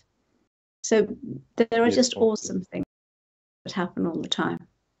life. So there are just awesome things that happen all the time.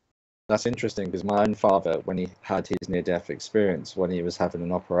 That's interesting, because my own father, when he had his near-death experience, when he was having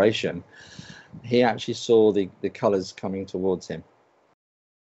an operation, he actually saw the colours coming towards him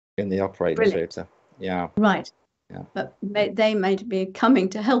in the operating theatre. Yeah. Right. Yeah. But they may be coming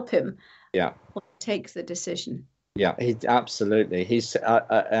to help him. Yeah. Or take the decision. Yeah, he absolutely.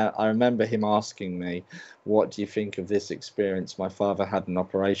 I remember him asking me, "What do you think of this experience?" My father had an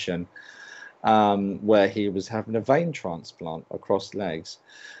operation where he was having a vein transplant across legs,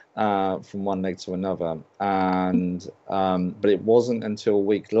 from one leg to another, and but it wasn't until a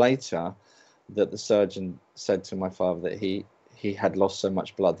week later that the surgeon said to my father that he had lost so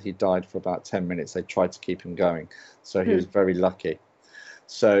much blood he died for about 10 minutes. They tried to keep him going, so he was very lucky.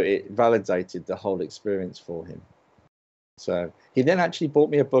 So it validated the whole experience for him. So he then actually bought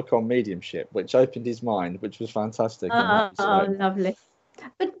me a book on mediumship, which opened his mind, which was fantastic. Oh, lovely.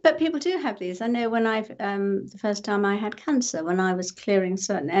 But people do have these. I know when the first time I had cancer, when I was clearing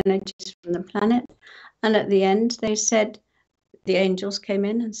certain energies from the planet, and at the end they said, the angels came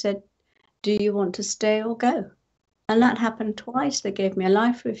in and said, "Do you want to stay or go?" And that happened twice. They gave me a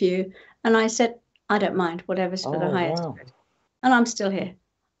life review, and I said, "I don't mind, whatever's for the highest good." and I'm still here.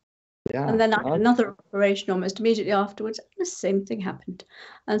 Yeah. And then I had another operation almost immediately afterwards, and the same thing happened.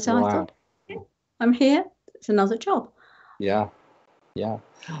 And so I thought, yeah, I'm here. It's another job. Yeah. Yeah.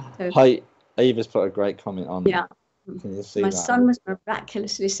 So, Hi, Eva's put a great comment on. Yeah. Can you see My that? son was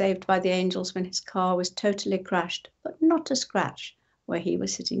miraculously saved by the angels when his car was totally crashed, but not a scratch where he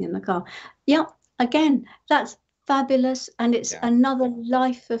was sitting in the car. Yeah, again, that's fabulous, and it's another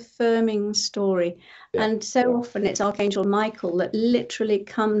life-affirming story. And so often it's Archangel Michael that literally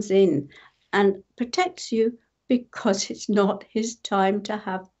comes in and protects you because it's not his time to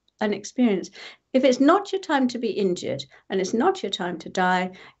have an experience. If it's not your time to be injured and it's not your time to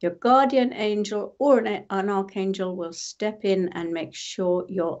die, your guardian angel or an archangel will step in and make sure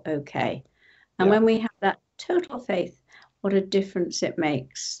you're okay. And when we have that total faith, what a difference it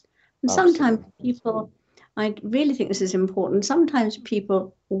makes. And sometimes people, I really think this is important, sometimes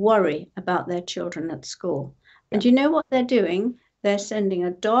people worry about their children at school. And you know what they're doing? They're sending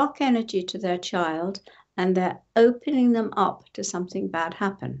a dark energy to their child and they're opening them up to something bad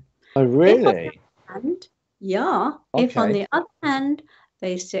happen. Oh, really? If on the other hand,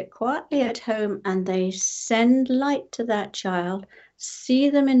 they sit quietly at home and they send light to that child, see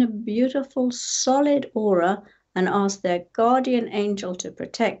them in a beautiful, solid aura, and ask their guardian angel to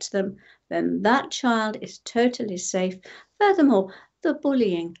protect them, then that child is totally safe. Furthermore, the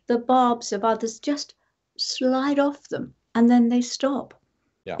bullying, the barbs of others just slide off them and then they stop.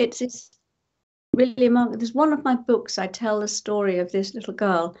 It's really remarkable. There's one of my books, I tell the story of this little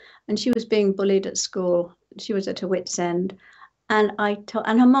girl, and she was being bullied at school. She was at her wit's end. And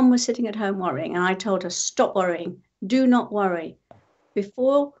and her mum was sitting at home worrying, and I told her, stop worrying, do not worry.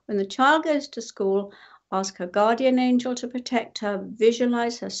 When the child goes to school, ask her guardian angel to protect her,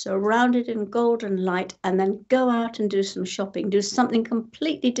 visualize her surrounded in golden light, and then go out and do some shopping, do something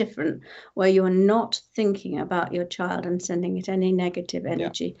completely different where you are not thinking about your child and sending it any negative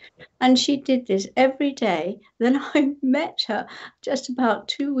energy. And she did this every day. Then I met her just about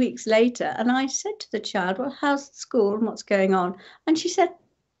 2 weeks later, and I said to the child, well, how's the school and what's going on? And she said,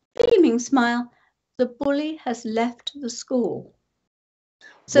 beaming smile, the bully has left the school.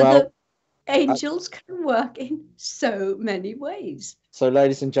 So the angels can work in so many ways. So,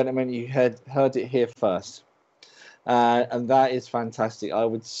 ladies and gentlemen, you heard it here first. And that is fantastic. I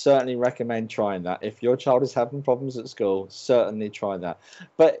would certainly recommend trying that. If your child is having problems at school, certainly try that.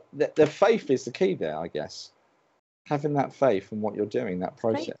 But the faith is the key there, I guess. Having that faith in what you're doing, that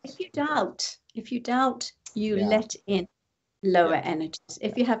process. If you doubt, you let in lower energies.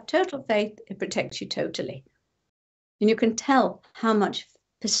 If you have total faith, it protects you totally. And you can tell how much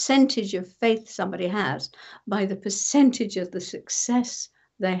percentage of faith somebody has by the percentage of the success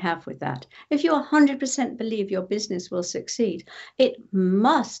they have with that. If you 100% believe your business will succeed, it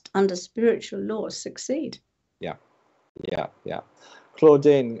must, under spiritual laws, succeed. Yeah.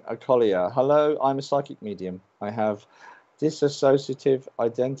 Claudine Collier, hello, I'm a psychic medium. I have dissociative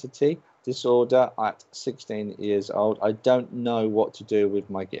identity disorder at 16 years old. I don't know what to do with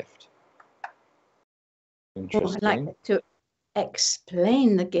my gift. Interesting. I'd like to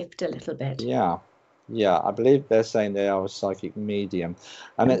explain the gift a little bit. Yeah, I believe they're saying they are a psychic medium,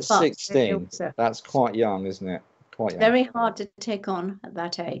 and at 16, that's quite young, isn't it? Quite young. Very hard to take on at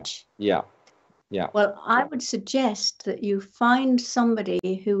that age. Yeah. Well, I would suggest that you find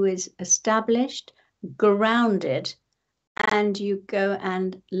somebody who is established, grounded, and you go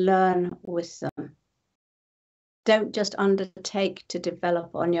and learn with them. Don't just undertake to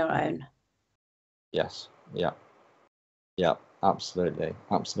develop on your own. Yes. Yeah, absolutely.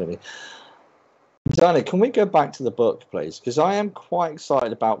 Danny, can we go back to the book, please? Because I am quite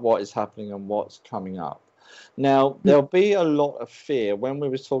excited about what is happening and what's coming up. Now, there'll be a lot of fear when we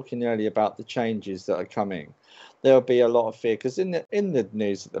were talking earlier about the changes that are coming. There'll be a lot of fear because in the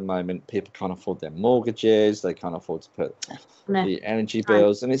news at the moment, people can't afford their mortgages, they can't afford to put the energy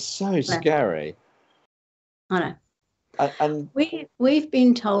bills, and it's so scary. I know. And we've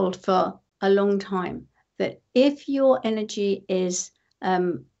been told for a long time that if your energy is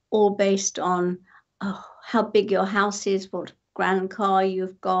all based on how big your house is, what grand car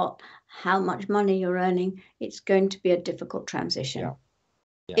you've got, how much money you're earning, it's going to be a difficult transition.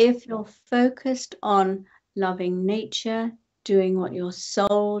 If you're focused on loving nature, doing what your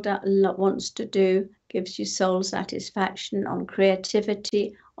soul wants to do, gives you soul satisfaction, on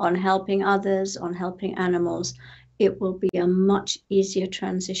creativity, on helping others, on helping animals, it will be a much easier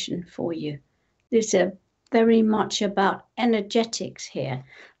transition for you. This is very much about energetics here.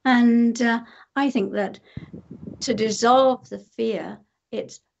 And I think that to dissolve the fear,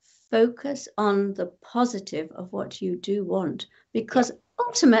 it's focus on the positive of what you do want, because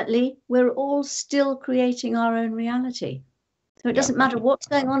ultimately we're all still creating our own reality. So it doesn't matter what's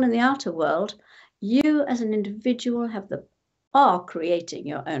going on in the outer world. You as an individual are creating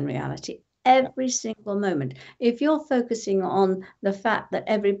your own reality every single moment. If you're focusing on the fact that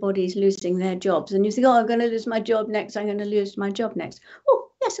everybody's losing their jobs and you think, oh, I'm going to lose my job next, I'm going to lose my job next. Oh,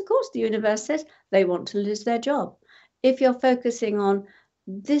 yes, of course, the universe says they want to lose their job. If you're focusing on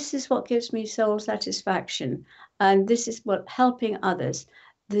this is what gives me soul satisfaction and this is what helping others,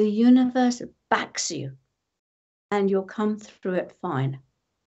 the universe backs you and you'll come through it fine.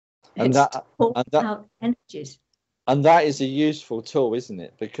 And it's that energies. And that is a useful tool, isn't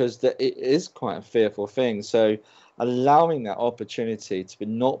it? Because it is quite a fearful thing. So allowing that opportunity to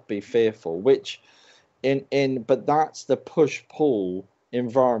not be fearful, which but that's the push-pull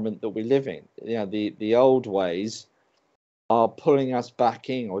environment that we live in. You know, the old ways are pulling us back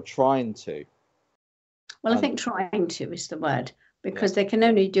in or trying to. Well, I think trying to is the word, because they can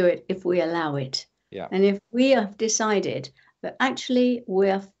only do it if we allow it. Yeah. And if we have decided that actually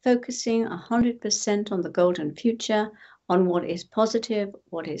we're focusing 100% on the golden future, on what is positive,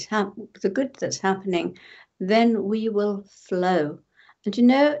 what is the good that's happening, then we will flow. And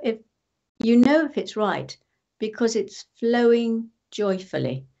if it's right, because it's flowing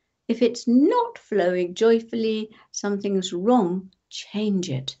joyfully. If it's not flowing joyfully, something's wrong, change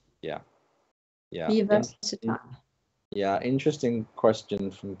it. Yeah. Be versatile. Yeah, interesting question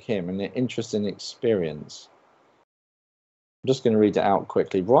from Kim, and an interesting experience. I'm just going to read it out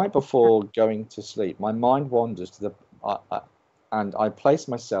quickly. Right before going to sleep, my mind wanders to and I place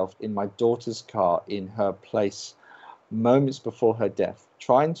myself in my daughter's car in her place moments before her death,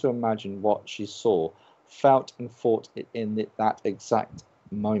 trying to imagine what she saw, felt, and thought in that exact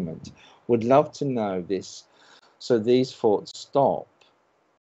moment. Would love to know this, so these thoughts stop.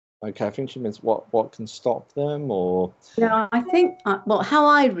 Okay, I think she means what can stop them, or... No, I think, how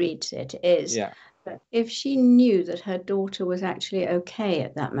I read it is that if she knew that her daughter was actually okay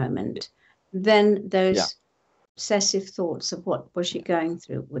at that moment, then those obsessive thoughts of what was she going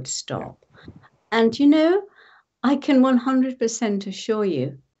through would stop. And, I can 100% assure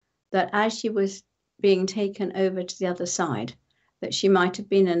you that as she was being taken over to the other side, that she might have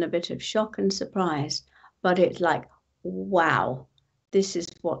been in a bit of shock and surprise, but it's like, wow,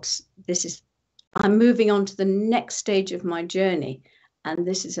 I'm moving on to the next stage of my journey. And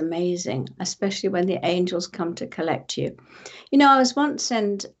this is amazing, especially when the angels come to collect you. I was once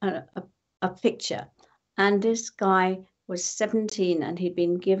sent a picture, and this guy was 17 and he'd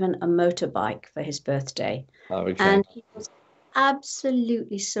been given a motorbike for his birthday. Oh, okay. And he was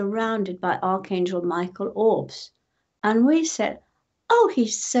absolutely surrounded by Archangel Michael orbs. And we said, oh,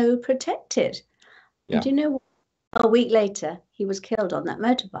 he's so protected. Yeah. And a week later, he was killed on that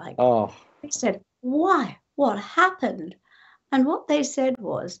motorbike. Oh. We said, why? What happened? And what they said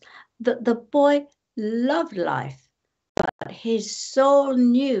was that the boy loved life, but his soul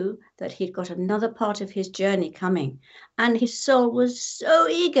knew that he'd got another part of his journey coming. And his soul was so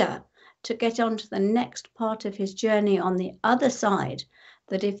eager to get on to the next part of his journey on the other side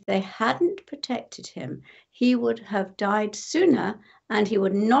that if they hadn't protected him, he would have died sooner and he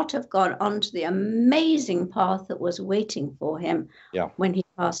would not have gone on to the amazing path that was waiting for him when he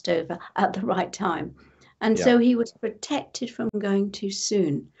passed over at the right time. And so he was protected from going too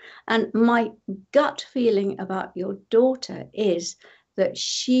soon. And my gut feeling about your daughter is that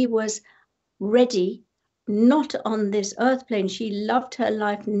she was ready, not on this earth plane. She loved her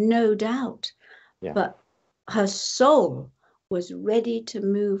life, no doubt, but her soul was ready to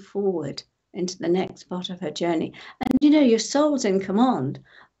move forward into the next part of her journey. And your soul's in command.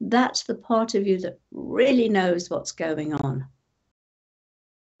 That's the part of you that really knows what's going on.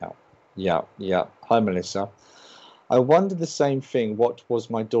 Yeah. Hi, Melissa. I wondered the same thing. What was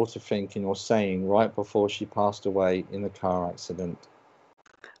my daughter thinking or saying right before she passed away in the car accident?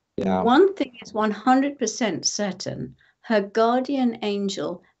 Yeah. One thing is 100% certain. Her guardian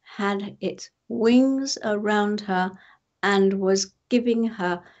angel had its wings around her and was giving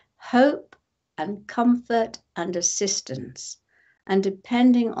her hope and comfort and assistance. And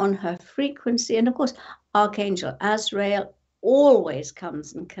depending on her frequency, and of course, Archangel Azrael always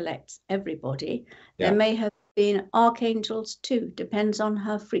comes and collects everybody. There may have been archangels too, depends on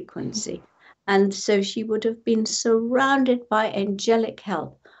her frequency. And so she would have been surrounded by angelic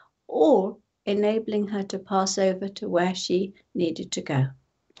help, or enabling her to pass over to where she needed to go.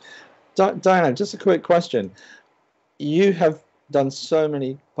 Diana, just a quick question. You have done so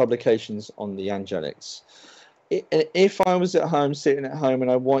many publications on the angelics. If I was sitting at home and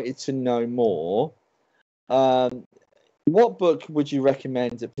I wanted to know more, what book would you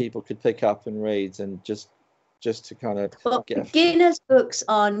recommend that people could pick up and read and just just to kind of Well, get beginners books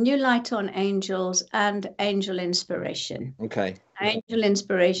are New Light on Angels and Angel Inspiration. Okay. Angel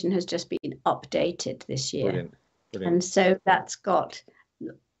Inspiration has just been updated this year. Brilliant. And so that's got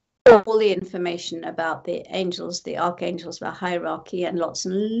all the information about the angels, the archangels, the hierarchy, and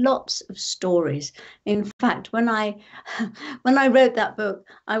lots of stories. In fact, when I wrote that book,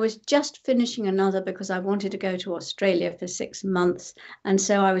 I was just finishing another because I wanted to go to Australia for 6 months. And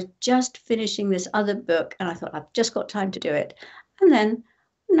so I was just finishing this other book, and I thought, I've just got time to do it. And then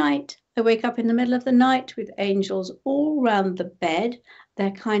night, I wake up in the middle of the night with angels all round the bed. They're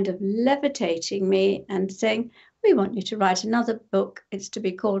kind of levitating me and saying, we want you to write another book. It's to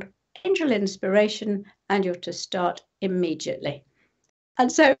be called Angel Inspiration, and you're to start immediately.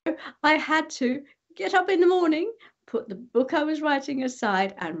 And so I had to get up in the morning, put the book I was writing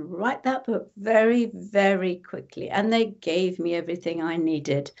aside, and write that book very, very quickly. And they gave me everything I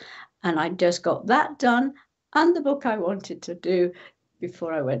needed. And I just got that done and the book I wanted to do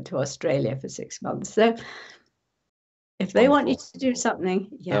before I went to Australia for 6 months. So if they want you to do something,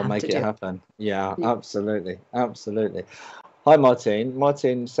 they'll make it happen. Yeah, absolutely. Absolutely. Hi, Martine.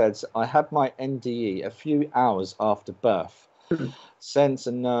 Martine says, I had my NDE a few hours after birth. Sense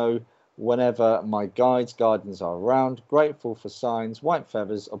and know whenever my guardians are around. Grateful for signs, white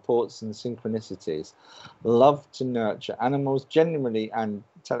feathers, apports and synchronicities. Love to nurture animals genuinely and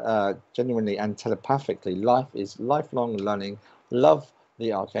telepathically. Life is lifelong learning. Love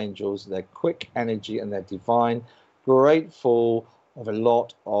the archangels, their quick energy and their divine. Grateful of a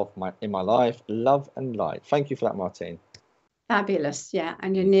lot of in my life. Love and light. Thank you for that, Martine. Fabulous. Yeah.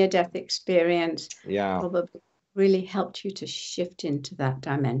 And your near-death experience probably really helped you to shift into that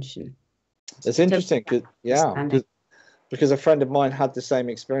dimension. It's interesting because a friend of mine had the same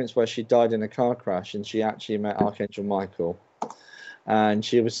experience where she died in a car crash, and she actually met Archangel Michael, and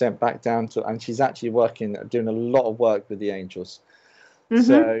she was sent back down to, and she's actually doing a lot of work with the angels.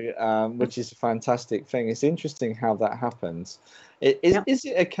 So, which is a fantastic thing. It's interesting how that happens. Is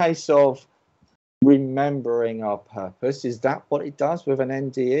it a case of remembering our purpose? Is that what it does with an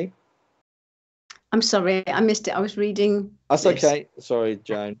NDE? I'm sorry, I missed it. I was reading. That's okay. Sorry,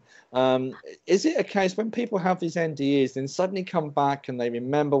 Joan. Is it a case when people have these NDEs, then suddenly come back and they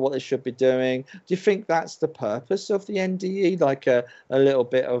remember what they should be doing? Do you think that's the purpose of the NDE? Like a little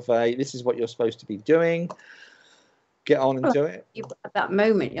bit of this is what you're supposed to be doing. Get on and do it. At that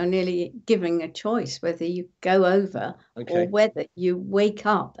moment, you're nearly giving a choice whether you go over or whether you wake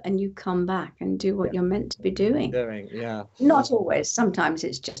up and you come back and do what you're meant to be doing. Not always. Sometimes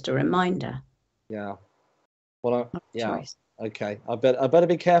it's just a reminder. Yeah. Well, okay. I better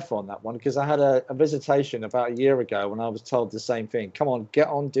be careful on that one, because I had a visitation about a year ago when I was told the same thing. Come on, get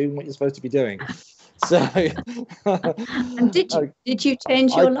on doing what you're supposed to be doing. So, and did you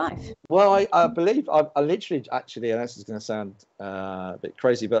change your life? Well, I believe I literally, actually, and this is going to sound a bit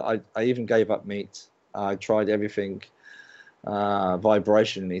crazy, but I even gave up meat. I tried everything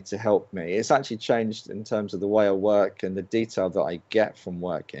vibrationally to help me. It's actually changed in terms of the way I work and the detail that I get from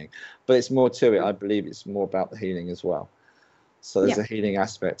working. But it's more to it. I believe it's more about the healing as well. So there's a healing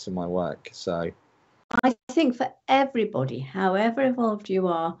aspect to my work. So I think for everybody, however evolved you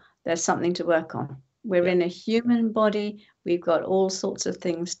are, there's something to work on. We're in a human body. We've got all sorts of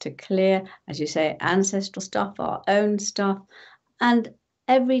things to clear, as you say, ancestral stuff, our own stuff. And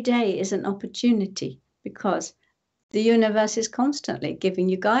every day is an opportunity, because the universe is constantly giving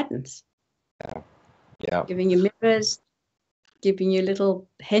you guidance. Giving you mirrors, giving you little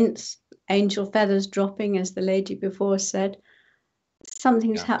hints, angel feathers dropping, as the lady before said.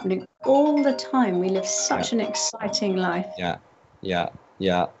 Something's happening all the time. We live such an exciting life. Yeah.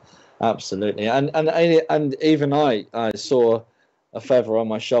 Absolutely. And even I saw a feather on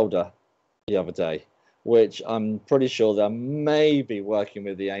my shoulder the other day, which I'm pretty sure that I may be working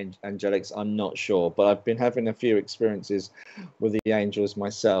with the angelics. I'm not sure, but I've been having a few experiences with the angels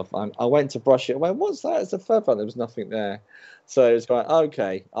myself. I went to brush it away. What's that? It's a feather. There was nothing there. So it's like,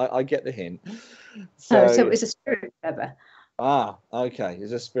 okay, I get the hint. So it was a spirit feather. Okay.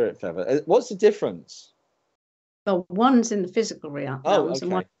 It's a spirit feather. What's the difference? Well, one's in the phisical realms and one's in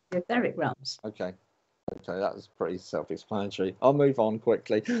the etheric realms. Okay, that was pretty self-explanatory. I'll move on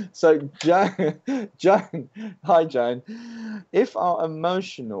quickly. So, Joan, hi, Joan. If our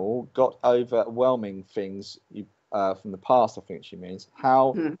emotional got overwhelming things from the past, I think she means,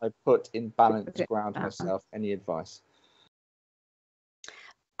 how I put in balance to ground myself. Any advice?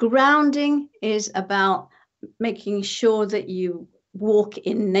 Grounding is about making sure that you walk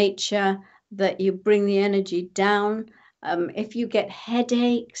in nature, that you bring the energy down. If you get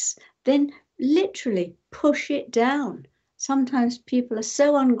headaches, then literally push it down. sometimes people are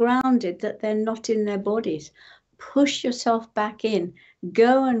so ungrounded that they're not in their bodies. Push yourself back in,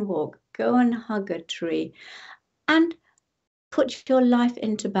 go and walk, go and hug a tree, and put your life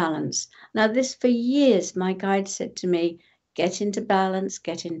into balance. Now, this for years, my guide said to me, get into balance,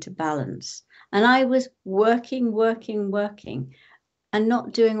 get into balance. And I was working, and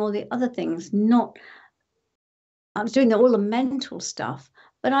not doing all the other things. I was doing all the mental stuff,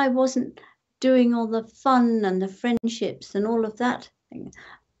 but I wasn't doing all the fun and the friendships and all of that thing.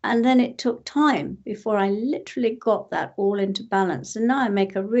 And then it took time before I literally got that all into balance. And now I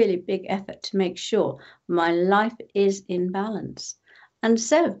make a really big effort to make sure my life is in balance. And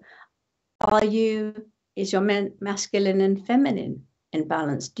so, is your masculine and feminine in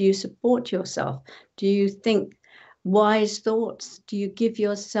balance? Do you support yourself? Do you think wise thoughts? Do you give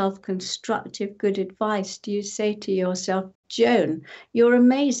yourself constructive, good advice? Do you say to yourself, Joan, you're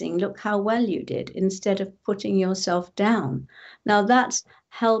amazing, look how well you did, instead of putting yourself down? Now that's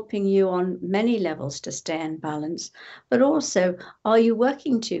helping you on many levels to stay in balance, but also, are you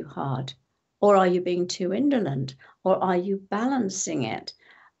working too hard? Or are you being too indolent? Or are you balancing it?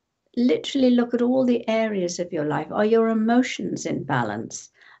 Literally look at all the areas of your life. Are your emotions in balance?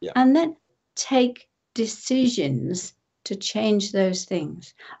 Yeah. And then take decisions to change those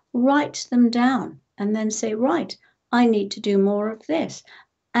things. Write them down and then say, right, I need to do more of this,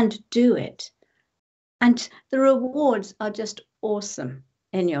 and do it. And the rewards are just awesome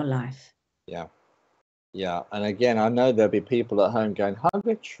in your life. Yeah. Yeah. And again, I know there'll be people at home going, hug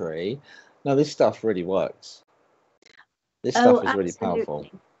a tree. No, this stuff really works. This stuff is really powerful.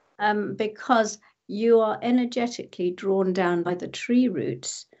 Because you are energetically drawn down by the tree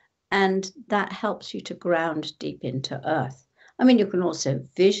roots, and that helps you to ground deep into earth. I mean, you can also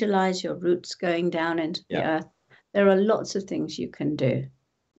visualize your roots going down into the earth. There are lots of things you can do.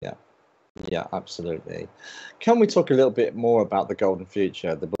 Yeah, absolutely. Can we talk a little bit more about The Golden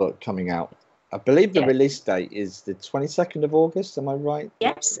Future, the book coming out? I believe the release date is the 22nd of August. Am I right?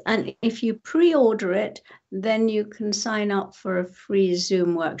 Yes. And if you pre-order it, then you can sign up for a free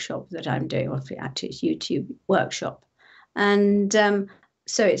Zoom workshop that I'm doing, or actually it's YouTube workshop. And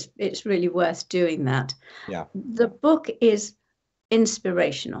so it's really worth doing that. Yeah. The book is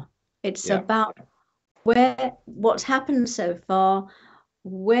inspirational. It's about what's happened so far,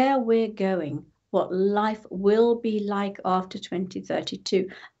 where we're going, what life will be like after 2032.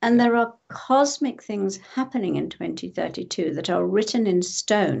 And there are cosmic things happening in 2032 that are written in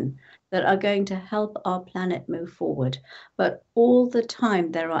stone that are going to help our planet move forward. But all the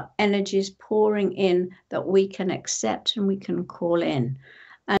time, there are energies pouring in that we can accept and we can call in.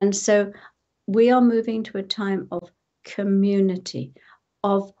 And so we are moving to a time of community,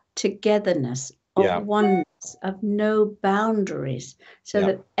 of togetherness, of oneness, of no boundaries, so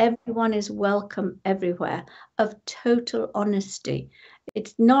that everyone is welcome everywhere, of total honesty.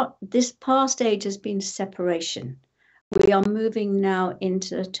 It's not, this past age has been separation. We are moving now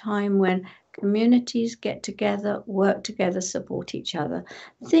into a time when communities get together, work together, support each other.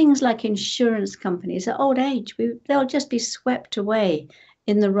 Things like insurance companies at old age, they'll just be swept away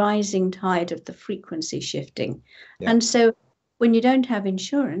in the rising tide of the frequency shifting. And so when you don't have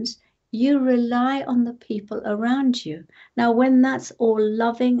insurance, you rely on the people around you. Now, when that's all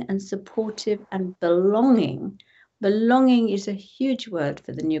loving and supportive and belonging is a huge word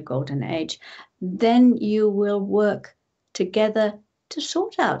for the new golden age, then you will work together to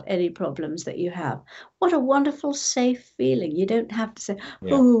sort out any problems that you have. What a wonderful, safe feeling. You don't have to say,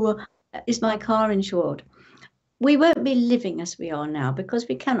 oh, is my car insured? We won't be living as we are now because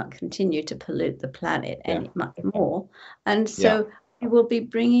we cannot continue to pollute the planet any much more. And so we will be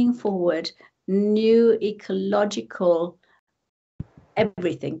bringing forward new ecological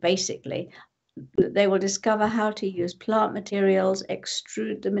everything, basically. They will discover how to use plant materials,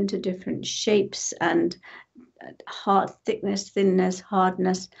 extrude them into different shapes and hard thickness, thinness,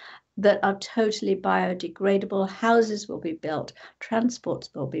 hardness that are totally biodegradable. Houses will be built, transports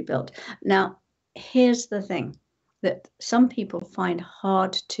will be built. Now, here's the thing that some people find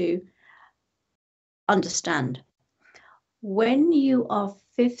hard to understand. When you are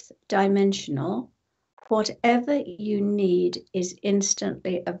fifth dimensional, whatever you need is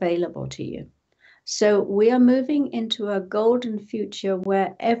instantly available to you. So we are moving into a golden future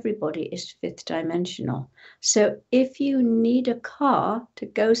where everybody is fifth dimensional. So if you need a car to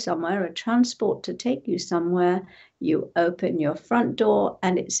go somewhere, a transport to take you somewhere, you open your front door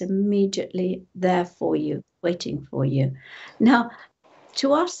and it's immediately there for you, waiting for you. Now,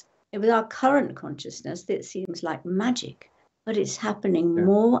 to us, with our current consciousness, it seems like magic, but it's happening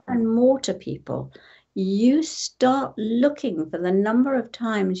more and more to people. You start looking for the number of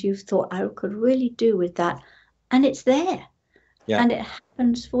times you've thought, I could really do with that, and it's there. Yeah. And it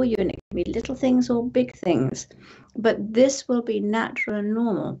happens for you, and it can be little things or big things, but this will be natural and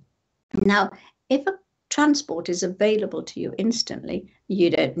normal. Now, if a transport is available to you instantly, you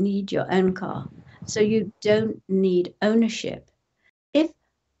don't need your own car, so you don't need ownership. If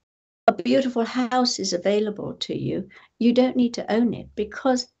a beautiful house is available to you, you don't need to own it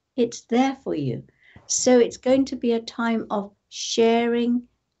because it's there for you. So it's going to be a time of sharing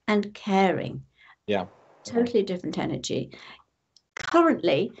and caring. Yeah. Totally different energy.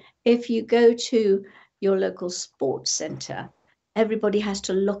 Currently, if you go to your local sports centre, everybody has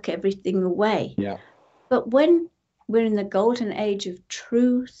to lock everything away. Yeah. But when we're in the golden age of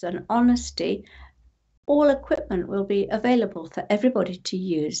truth and honesty, all equipment will be available for everybody to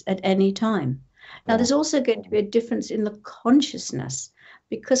use at any time. Now, there's also going to be a difference in the consciousness,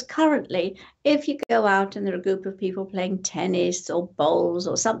 because currently, if you go out and there are a group of people playing tennis or bowls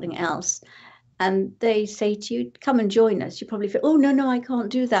or something else, and they say to you, come and join us, you probably feel, oh, no, I can't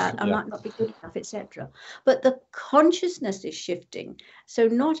do that. I might not be good enough, etc. But the consciousness is shifting. So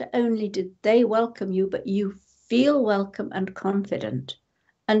not only did they welcome you, but you feel welcome and confident.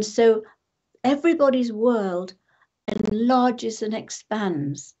 And so everybody's world enlarges and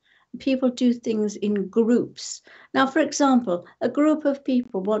expands. People do things in groups. Now, for example, a group of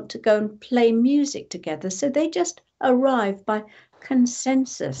people want to go and play music together, so they just arrive by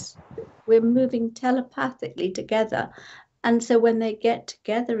consensus. We're moving telepathically together. And so when they get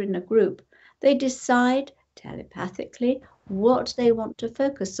together in a group, they decide telepathically what they want to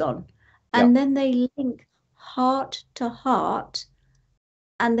focus on. And then they link heart to heart,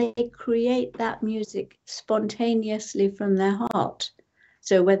 and they create that music spontaneously from their heart.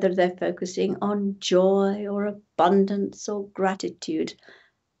 So whether they're focusing on joy or abundance or gratitude,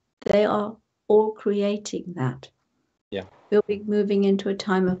 they are all creating that. Yeah. We'll be moving into a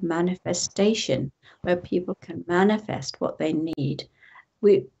time of manifestation where people can manifest what they need.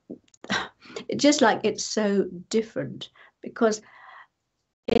 We just like it's so different because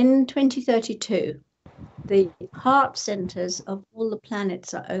in 2032, the heart centers of all the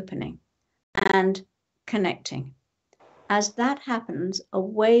planets are opening and connecting. As that happens, a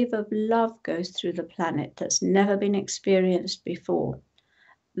wave of love goes through the planet that's never been experienced before.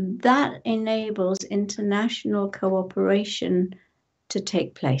 That enables international cooperation to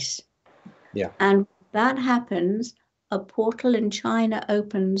take place. Yeah. And that happens, a portal in China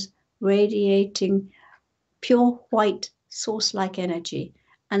opens, radiating pure white source-like energy.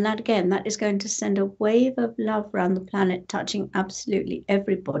 And that, again, that is going to send a wave of love around the planet, touching absolutely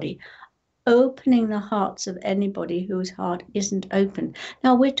everybody, opening the hearts of anybody whose heart isn't open.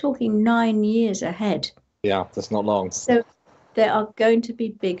 Now, we're talking 9 years ahead. Yeah, that's not long. So there are going to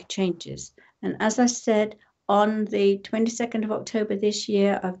be big changes. And as I said, on the 22nd of October this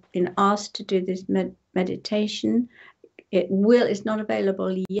year, I've been asked to do this meditation. It's not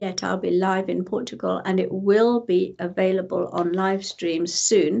available yet. I'll be live in Portugal, and it will be available on live streams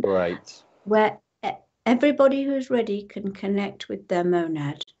soon. Right. Where everybody who's ready can connect with their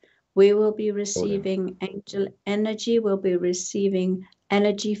monad. We will be receiving angel energy. We'll be receiving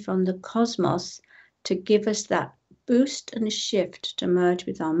energy from the cosmos to give us that boost and shift to merge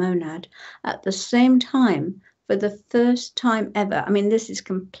with our monad. At the same time, for the first time ever, I mean, this is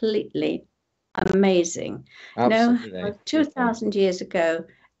completely amazing. Absolutely. You know, 2,000 years ago,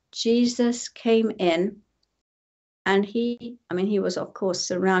 Jesus came in, and he was, of course,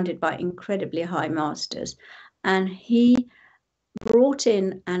 surrounded by incredibly high masters, and he brought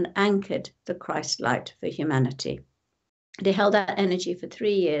in and anchored the Christ light for humanity. They held that energy for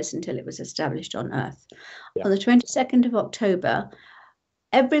 3 years until it was established on Earth. Yeah. On the 22nd of October,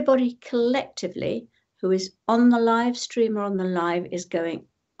 everybody collectively who is on the live stream or on the live is going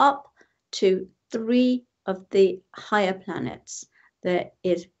up to 3 of the higher planets. There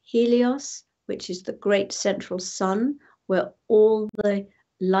is Helios, which is the great central sun, where all the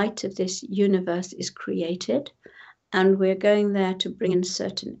light of this universe is created. And we're going there to bring in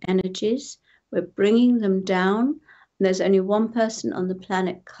certain energies. We're bringing them down. And there's only one person on the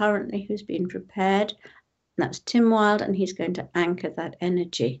planet currently who's been prepared, and that's Tim Wilde, and he's going to anchor that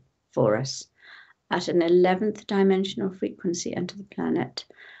energy for us at an 11th dimensional frequency into the planet.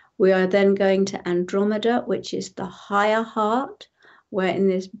 We are then going to Andromeda, which is the higher heart, where in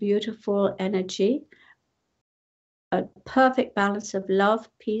this beautiful energy, a perfect balance of love,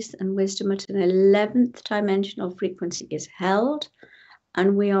 peace, and wisdom at an 11th dimensional frequency is held.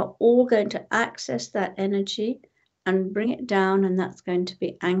 And we are all going to access that energy and bring it down, and that's going to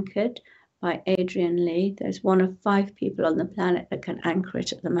be anchored by Adrian Lee. There's one of 5 people on the planet that can anchor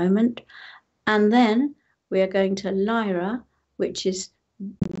it at the moment. And then we are going to Lyra, which is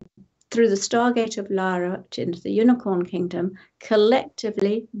through the Stargate of Lyra into the Unicorn Kingdom,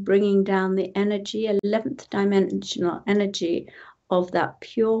 collectively bringing down the energy, 11th dimensional energy of that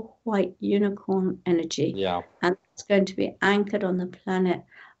pure white unicorn energy. Yeah. And it's going to be anchored on the planet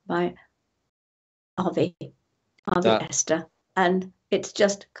by Avi Esther. And it's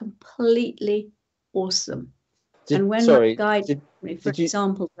just completely awesome. And when my guide told me, for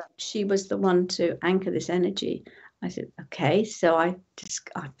example, that she was the one to anchor this energy, I said, okay. So I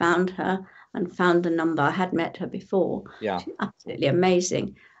found her and found the number. I had met her before. Yeah. She's absolutely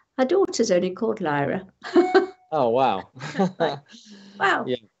amazing. Her daughter's only called Lyra. Oh, wow. Wow.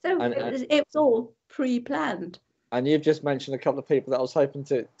 Yeah. So it was all pre-planned. And you've just mentioned a couple of people that I was hoping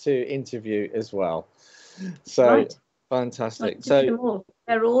to interview as well. So right. Fantastic. So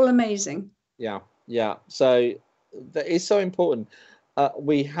they're all amazing. Yeah. So that is so important.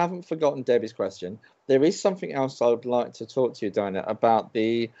 We haven't forgotten Debbie's question. There is something else I would like to talk to you, Dinah, about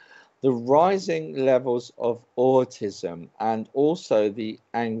the rising levels of autism and also the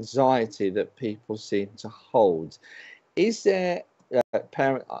anxiety that people seem to hold. Is there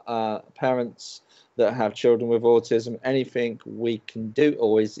parents that have children with autism anything we can do,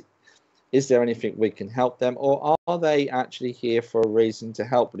 or is there anything we can help them, or are they actually here for a reason to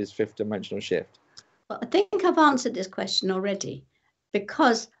help with this fifth dimensional shift? Well, I think I've answered this question already,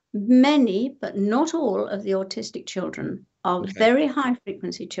 because many, but not all, of the autistic children are very high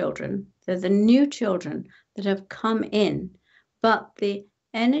frequency children. They're the new children that have come in, but the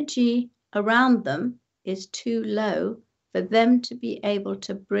energy around them is too low for them to be able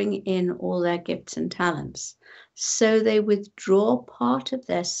to bring in all their gifts and talents. So they withdraw part of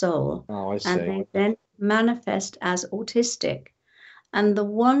their soul, and they then manifest as autistic. And the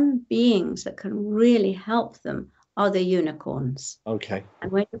one beings that can really help them are the unicorns. Okay.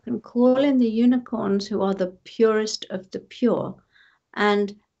 And when you can call in the unicorns, who are the purest of the pure,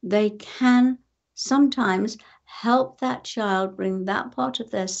 and they can sometimes help that child bring that part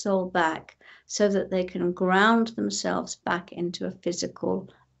of their soul back so that they can ground themselves back into a physical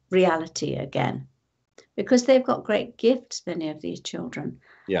reality again. Because they've got great gifts, many of these children.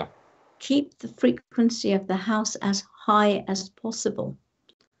 Yeah. Keep the frequency of the house as high as possible.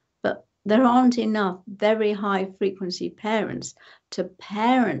 But there aren't enough very high frequency parents to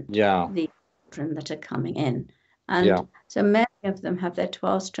parent the children that are coming in. And so many of them have their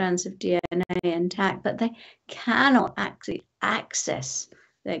 12 strands of DNA intact, but they cannot actually access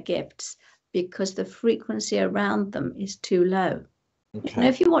their gifts because the frequency around them is too low. Okay. You know,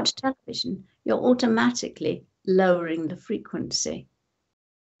 if you watch television, you're automatically lowering the frequency.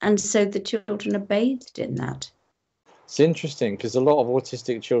 And so the children are bathed in that. It's interesting because a lot of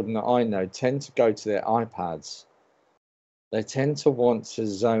autistic children that I know tend to go to their iPads. They tend to want to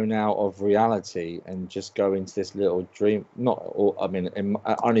zone out of reality and just go into this little dream.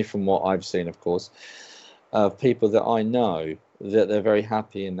 Only from what I've seen, of course, of people that I know that they're very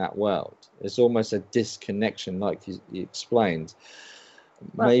happy in that world. It's almost a disconnection, like you explained.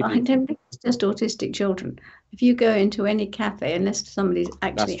 Well, maybe. I don't think it's just autistic children. If you go into any cafe, unless somebody's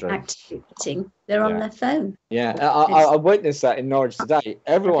actually actively eating, they're on their phone. Yeah, I witnessed that in Norwich today.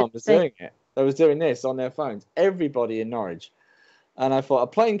 Everyone was doing it. They was doing this on their phones. Everybody in Norwich. And I thought a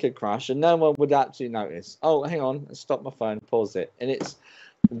plane could crash and no one would actually notice. Oh, hang on, stop my phone, pause it. And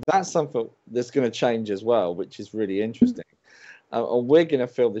that's something that's going to change as well, which is really interesting. And we're going to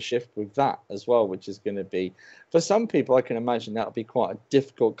feel the shift with that as well, which is going to be, for some people, I can imagine that'll be quite a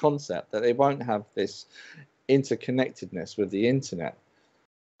difficult concept, that they won't have this interconnectedness with the internet.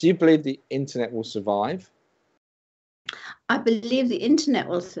 Do you believe the internet will survive? I believe the internet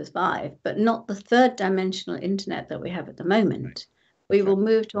will survive, but not the third dimensional internet that we have at the moment. We will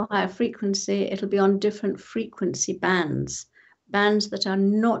move to a higher frequency. It'll be on different frequency bands that are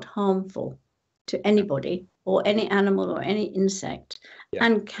not harmful to anybody or any animal or any insect,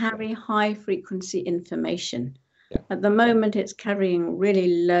 and carry high frequency information. At the moment, it's carrying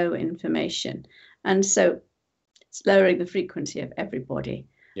really low information. And so it's lowering the frequency of everybody.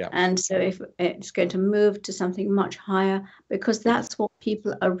 And so if it's going to move to something much higher, because that's what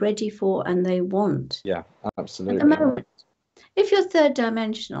people are ready for and they want. Yeah, absolutely. At the moment, if you're third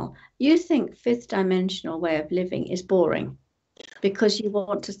dimensional, you think fifth dimensional way of living is boring because you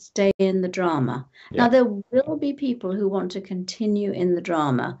want to stay in the drama. Now, there will be people who want to continue in the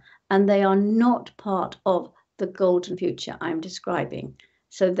drama, and they are not part of the golden future I'm describing.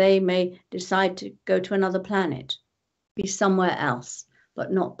 So they may decide to go to another planet, be somewhere else,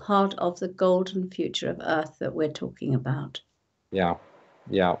 but not part of the golden future of Earth that we're talking about. Yeah.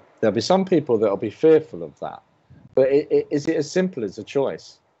 There'll be some people that'll be fearful of that. But is it as simple as a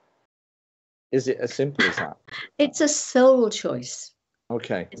choice? Is it as simple as that? It's a soul choice.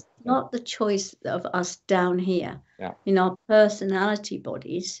 Okay. It's not the choice of us down here Yeah. in our personality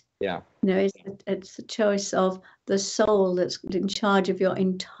bodies. Yeah. It's the choice of the soul that's in charge of your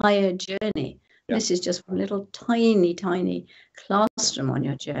entire journey. Yeah. This is just one little tiny classroom on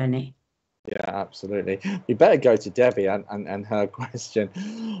your journey. Yeah, absolutely. We better go to Debbie and her question.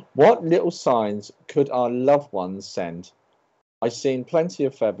 What little signs could our loved ones send? I've seen plenty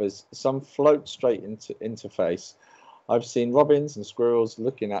of feathers. Some float straight into face. I've seen robins and squirrels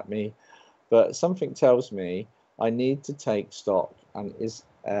looking at me, but something tells me I need to take stock. And is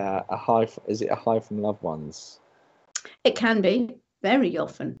it a high from loved ones? It can be very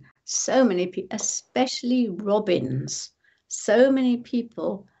often. So many people, especially robins, so many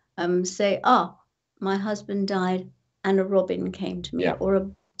people say, my husband died and a robin came to me, Yeah. or a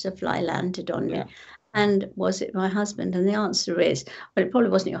butterfly landed on Yeah. me. And was it my husband? And the answer is, well, it probably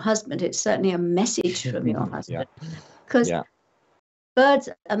wasn't your husband. It's certainly a message from your husband. Because birds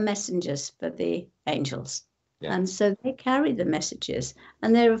are messengers for the angels. Yeah. And so they carry the messages,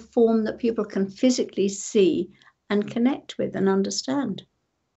 and they're a form that people can physically see and connect with and understand.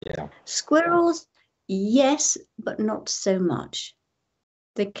 Yeah. Squirrels, yes, but not so much.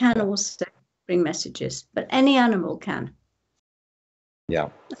 They can also bring messages, but any animal can. Yeah.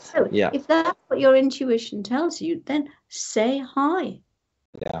 So if that's what your intuition tells you, then say hi.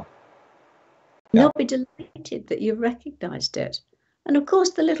 Yeah. They'll be delighted that you've recognized it. And of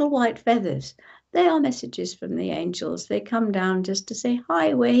course, the little white feathers, they are messages from the angels. They come down just to say,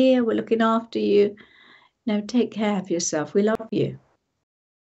 hi, we're here, we're looking after you. Now, take care of yourself. We love you.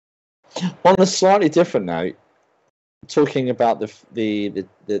 On a slightly different note, talking about the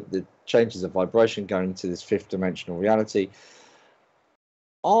changes of vibration going to this fifth dimensional reality,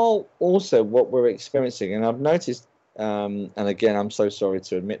 also what we're experiencing, and I've noticed, and again, I'm so sorry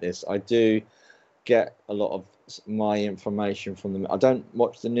to admit this, I do get a lot of my information from them. I don't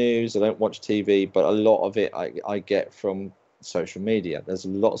watch the news, I don't watch TV, but a lot of it I get from social media. There's a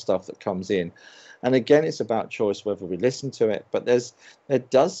lot of stuff that comes in, and again, it's about choice whether we listen to it. But there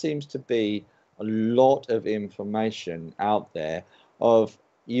does seems to be a lot of information out there of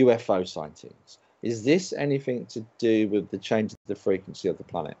UFO sightings. Is this anything to do with the change of the frequency of the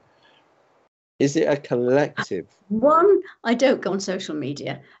planet? Is it a collective? One, I don't go on social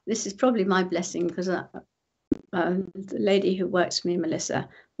media. This is probably my blessing, because the lady who works for me, Melissa,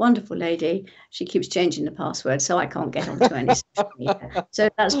 wonderful lady, she keeps changing the password, so I can't get onto any social media. So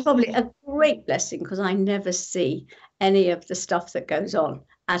that's probably a great blessing, because I never see any of the stuff that goes on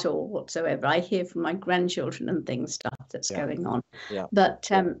at all whatsoever. I hear from my grandchildren and things, stuff that's going on. Yeah.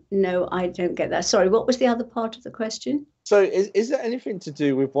 But no, I don't get that. Sorry, what was the other part of the question? So is there anything to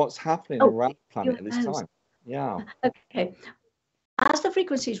do with what's happening around the planet at this time? Yeah. Okay. As the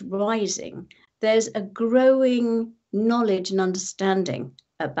frequency is rising, there's a growing knowledge and understanding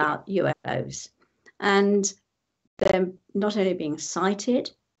about UFOs. And they're not only being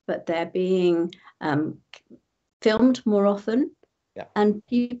sighted, but they're being filmed more often. Yeah. And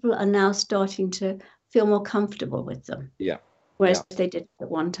people are now starting to feel more comfortable with them. Yeah. Whereas they did at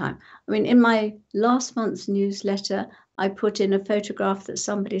one time. I mean, in my last month's newsletter, I put in a photograph that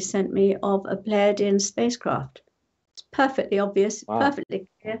somebody sent me of a Pleiadian spacecraft. It's perfectly obvious, perfectly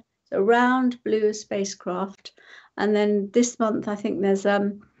clear. It's a round blue spacecraft. And then this month, I think there's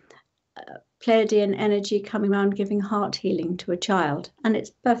Pleiadian energy coming around giving heart healing to a child. And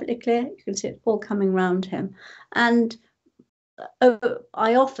it's perfectly clear. You can see it all coming around him. And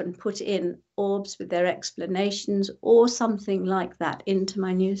I often put in orbs with their explanations or something like that into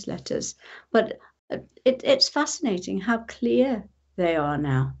my newsletters. But it's fascinating how clear they are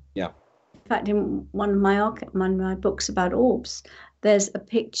now. Yeah. In fact, in one of my books about orbs, there's a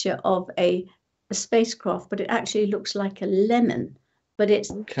picture of a spacecraft, but it actually looks like a lemon, but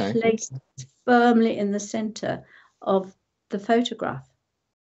it's placed firmly in the center of the photograph.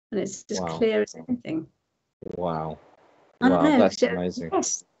 And it's as clear as anything. Wow. Wow, that's amazing.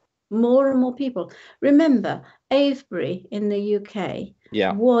 Yes, more and more people. Remember, Avebury in the UK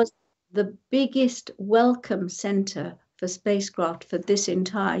was the biggest welcome centre for spacecraft for this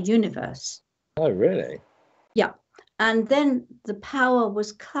entire universe. Oh, really? Yeah. And then the power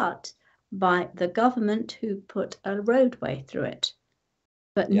was cut by the government, who put a roadway through it.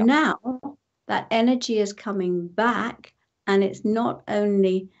 But now that energy is coming back, and it's not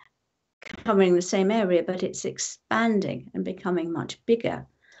only covering the same area, but it's expanding and becoming much bigger.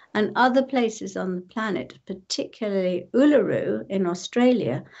 And other places on the planet, particularly Uluru in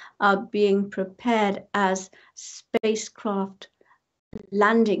Australia, are being prepared as spacecraft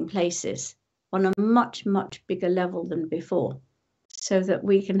landing places on a much, much bigger level than before, so that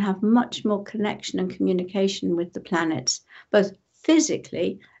we can have much more connection and communication with the planets, both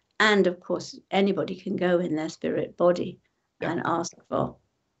physically, and of course, anybody can go in their spirit body and ask for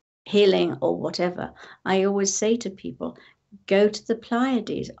healing or whatever. I always say to people, go to the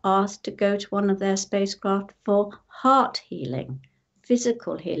Pleiades, ask to go to one of their spacecraft for heart healing,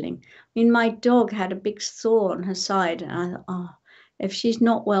 physical healing. I mean, my dog had a big sore on her side, and I thought, oh, if she's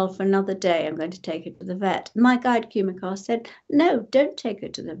not well for another day, I'm going to take her to the vet. My guide Kumiko said, no, don't take her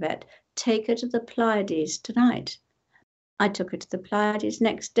to the vet. Take her to the Pleiades tonight. I took her to the Pleiades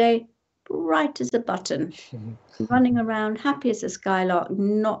next day, bright as a button, running around, happy as a skylark,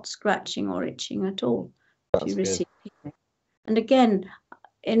 not scratching or itching at all. She received healing. And again,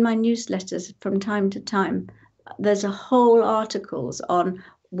 in my newsletters from time to time, there's a whole articles on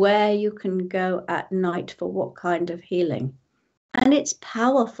where you can go at night for what kind of healing. And it's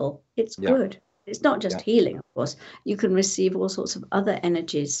powerful. It's good. It's not just healing, of course. You can receive all sorts of other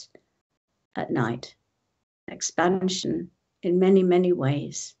energies at night. Expansion in many, many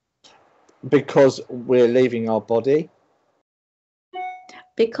ways. Because we're leaving our body?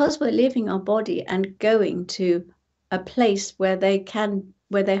 Because we're leaving our body and going to a place where they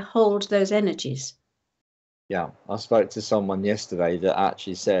hold those energies. Yeah, I spoke to someone yesterday that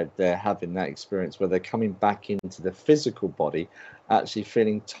actually said they're having that experience where they're coming back into the physical body, actually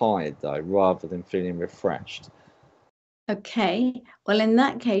feeling tired though, rather than feeling refreshed. Okay, well, in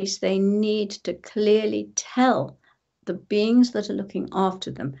that case, they need to clearly tell the beings that are looking after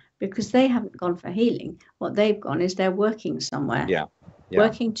them, because they haven't gone for healing. What they've gone is they're working somewhere,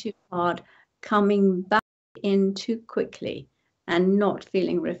 working too hard, coming back in too quickly and not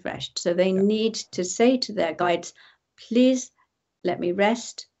feeling refreshed. So they need to say to their guides, please let me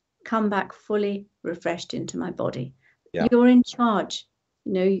rest, come back fully refreshed into my body. You're in charge.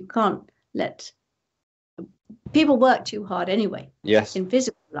 You know, you can't let people work too hard anyway. In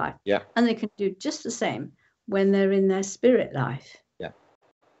physical life. And they can do just the same when they're in their spirit life.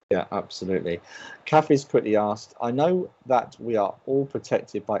 Yeah, absolutely. Kathy's quickly asked, I know that we are all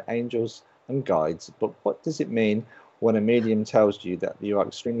protected by angels and guides, but what does it mean when a medium tells you that you are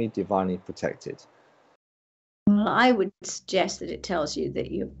extremely divinely protected? Well, I would suggest that it tells you that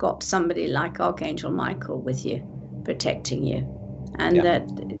you've got somebody like Archangel Michael with you, protecting you, and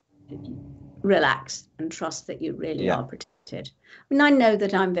that relax and trust that you really are protected. I mean, I know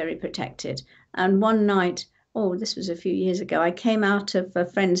that I'm very protected. And one night, this was a few years ago, I came out of a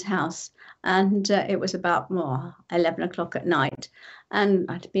friend's house, and it was about 11 o'clock at night, and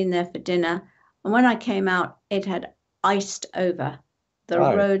I'd been there for dinner. And when I came out, it had iced over. The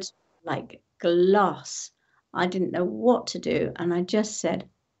roads like glass. I didn't know what to do, and I just said,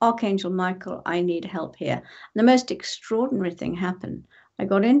 Archangel Michael, I need help here. And the most extraordinary thing happened. I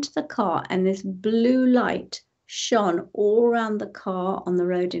got into the car, and this blue light shone all around the car on the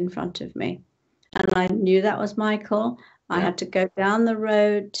road in front of me. And I knew that was Michael. I had to go down the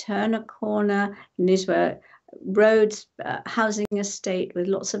road, turn a corner, and these were roads, housing estate with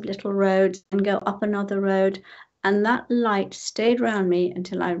lots of little roads, and go up another road. And that light stayed around me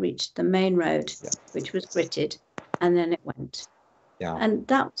until I reached the main road, which was gritted, and then it went. And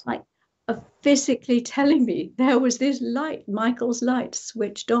that was like physically telling me there was this light, Michael's light,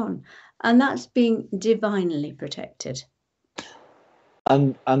 switched on. And that's being divinely protected.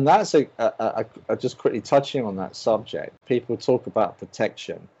 And that's just quickly touching on that subject. People talk about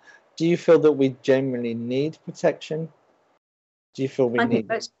protection. Do you feel that we genuinely need protection? Do you feel we need? I think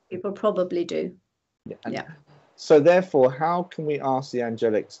most people probably do. So therefore, how can we ask the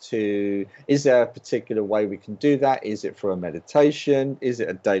angelics to? Is there a particular way we can do that? Is it for a meditation? Is it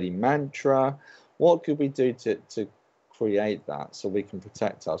a daily mantra? What could we do to create that so we can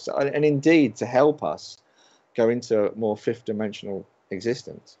protect ourselves and indeed to help us go into a more fifth dimensional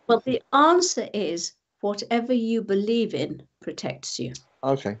existence? Well, the answer is whatever you believe in protects you.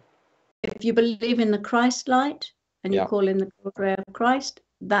 Okay. If you believe in the Christ light and you call in the cold ray of Christ,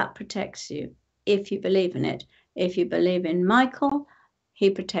 that protects you. If you believe in it. If you believe in Michael,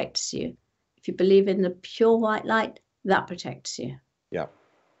 he protects you. If you believe in the pure white light, that protects you.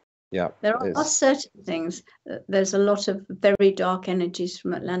 There are certain things. There's a lot of very dark energies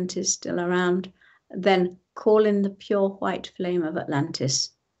from Atlantis still around. Then call in the pure white flame of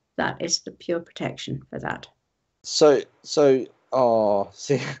Atlantis. That is the pure protection for that. So,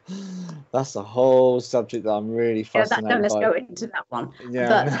 see, that's a whole subject that I'm really fascinated by. Let's go into that one.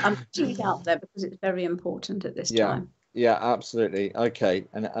 But I'm putting it out there because it's very important at this time. Yeah, absolutely. Okay,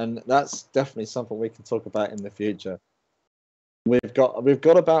 and that's definitely something we can talk about in the future. We've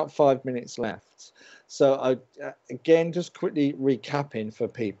got about 5 minutes left. So again, just quickly recapping for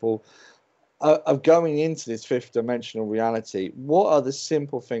people of going into this fifth dimensional reality. What are the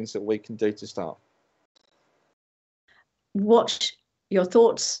simple things that we can do to start? watch your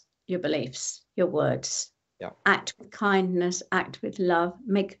thoughts, your beliefs, your words. Yeah. Act with kindness, act with love,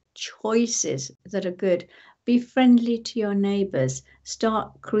 make choices that are good. Be friendly to your neighbors.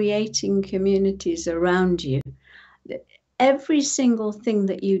 Start creating communities around you. Every single thing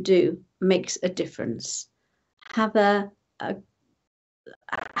that you do makes a difference. Have a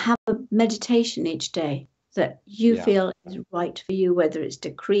meditation each day that you feel is right for you, whether it's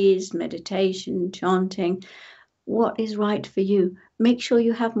decrees, meditation, chanting, what is right for you. Make sure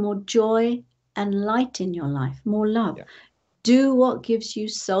you have more joy and light in your life, more love. Yeah. Do what gives you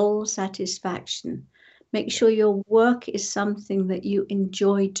soul satisfaction. Make sure your work is something that you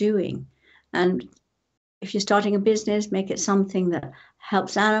enjoy doing. And if you're starting a business, make it something that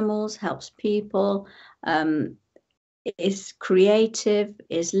helps animals, helps people, is creative,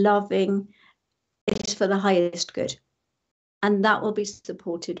 is loving, is for the highest good. And that will be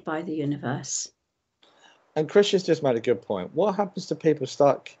supported by the universe. And Chris has just made a good point. What happens to people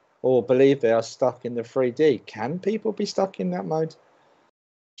stuck or believe they are stuck in the 3D? Can people be stuck in that mode?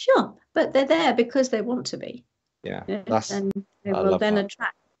 Sure, but they're there because they want to be. Yeah, and they will then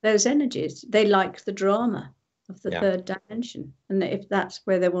attract those energies. They like the drama of the third dimension, and if that's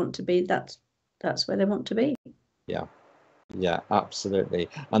where they want to be, that's where they want to be. Yeah, absolutely.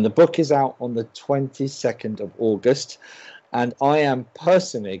 And the book is out on the 22nd of August, and I am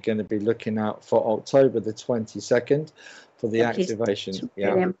personally going to be looking out for October the 22nd for the activation. It's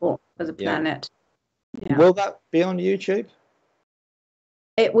really important for the planet. Will that be on YouTube?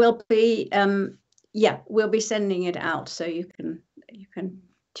 It will be. We'll be sending it out so you can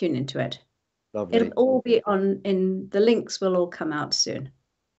tune into it. Lovely. It'll all be in the links will all come out soon.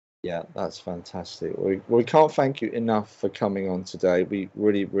 Yeah, that's fantastic. We can't thank you enough for coming on today. We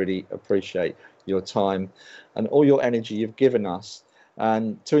really, really appreciate your time and all your energy you've given us,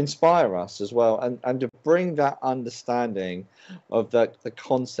 and to inspire us as well, and to bring that understanding of the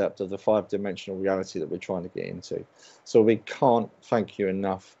concept of the 5-dimensional reality that we're trying to get into. So we can't thank you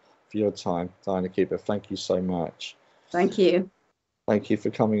enough for your time, Diana Keeper. Thank you so much. Thank you. Thank you for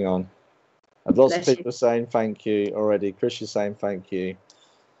coming on. And lots of people saying thank you already. Chris is saying thank you.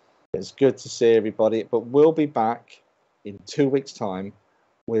 It's good to see everybody, but we'll be back in 2 weeks' time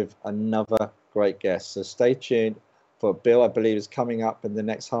with another great guest. So stay tuned for Bill, I believe, is coming up in the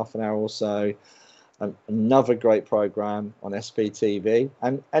next half an hour or so. Another great program on SPTV.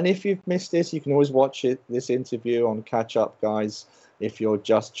 And if you've missed this, you can always watch this interview on Catch Up, guys, if you're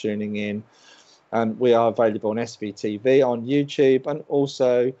just tuning in. And we are available on SPTV on YouTube, and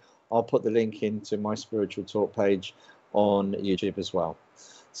also I'll put the link into my Spiritual Talk page on YouTube as well.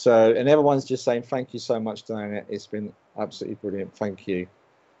 So, and everyone's just saying thank you so much, Diana. It's been absolutely brilliant. Thank you.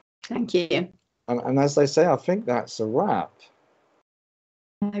 Thank you. And as they say, I think that's a wrap.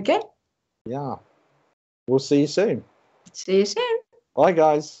 Okay. Yeah. We'll see you soon. See you soon. Bye,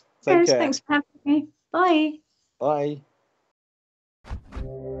 guys. Take care. Thanks for having me. Bye. Bye.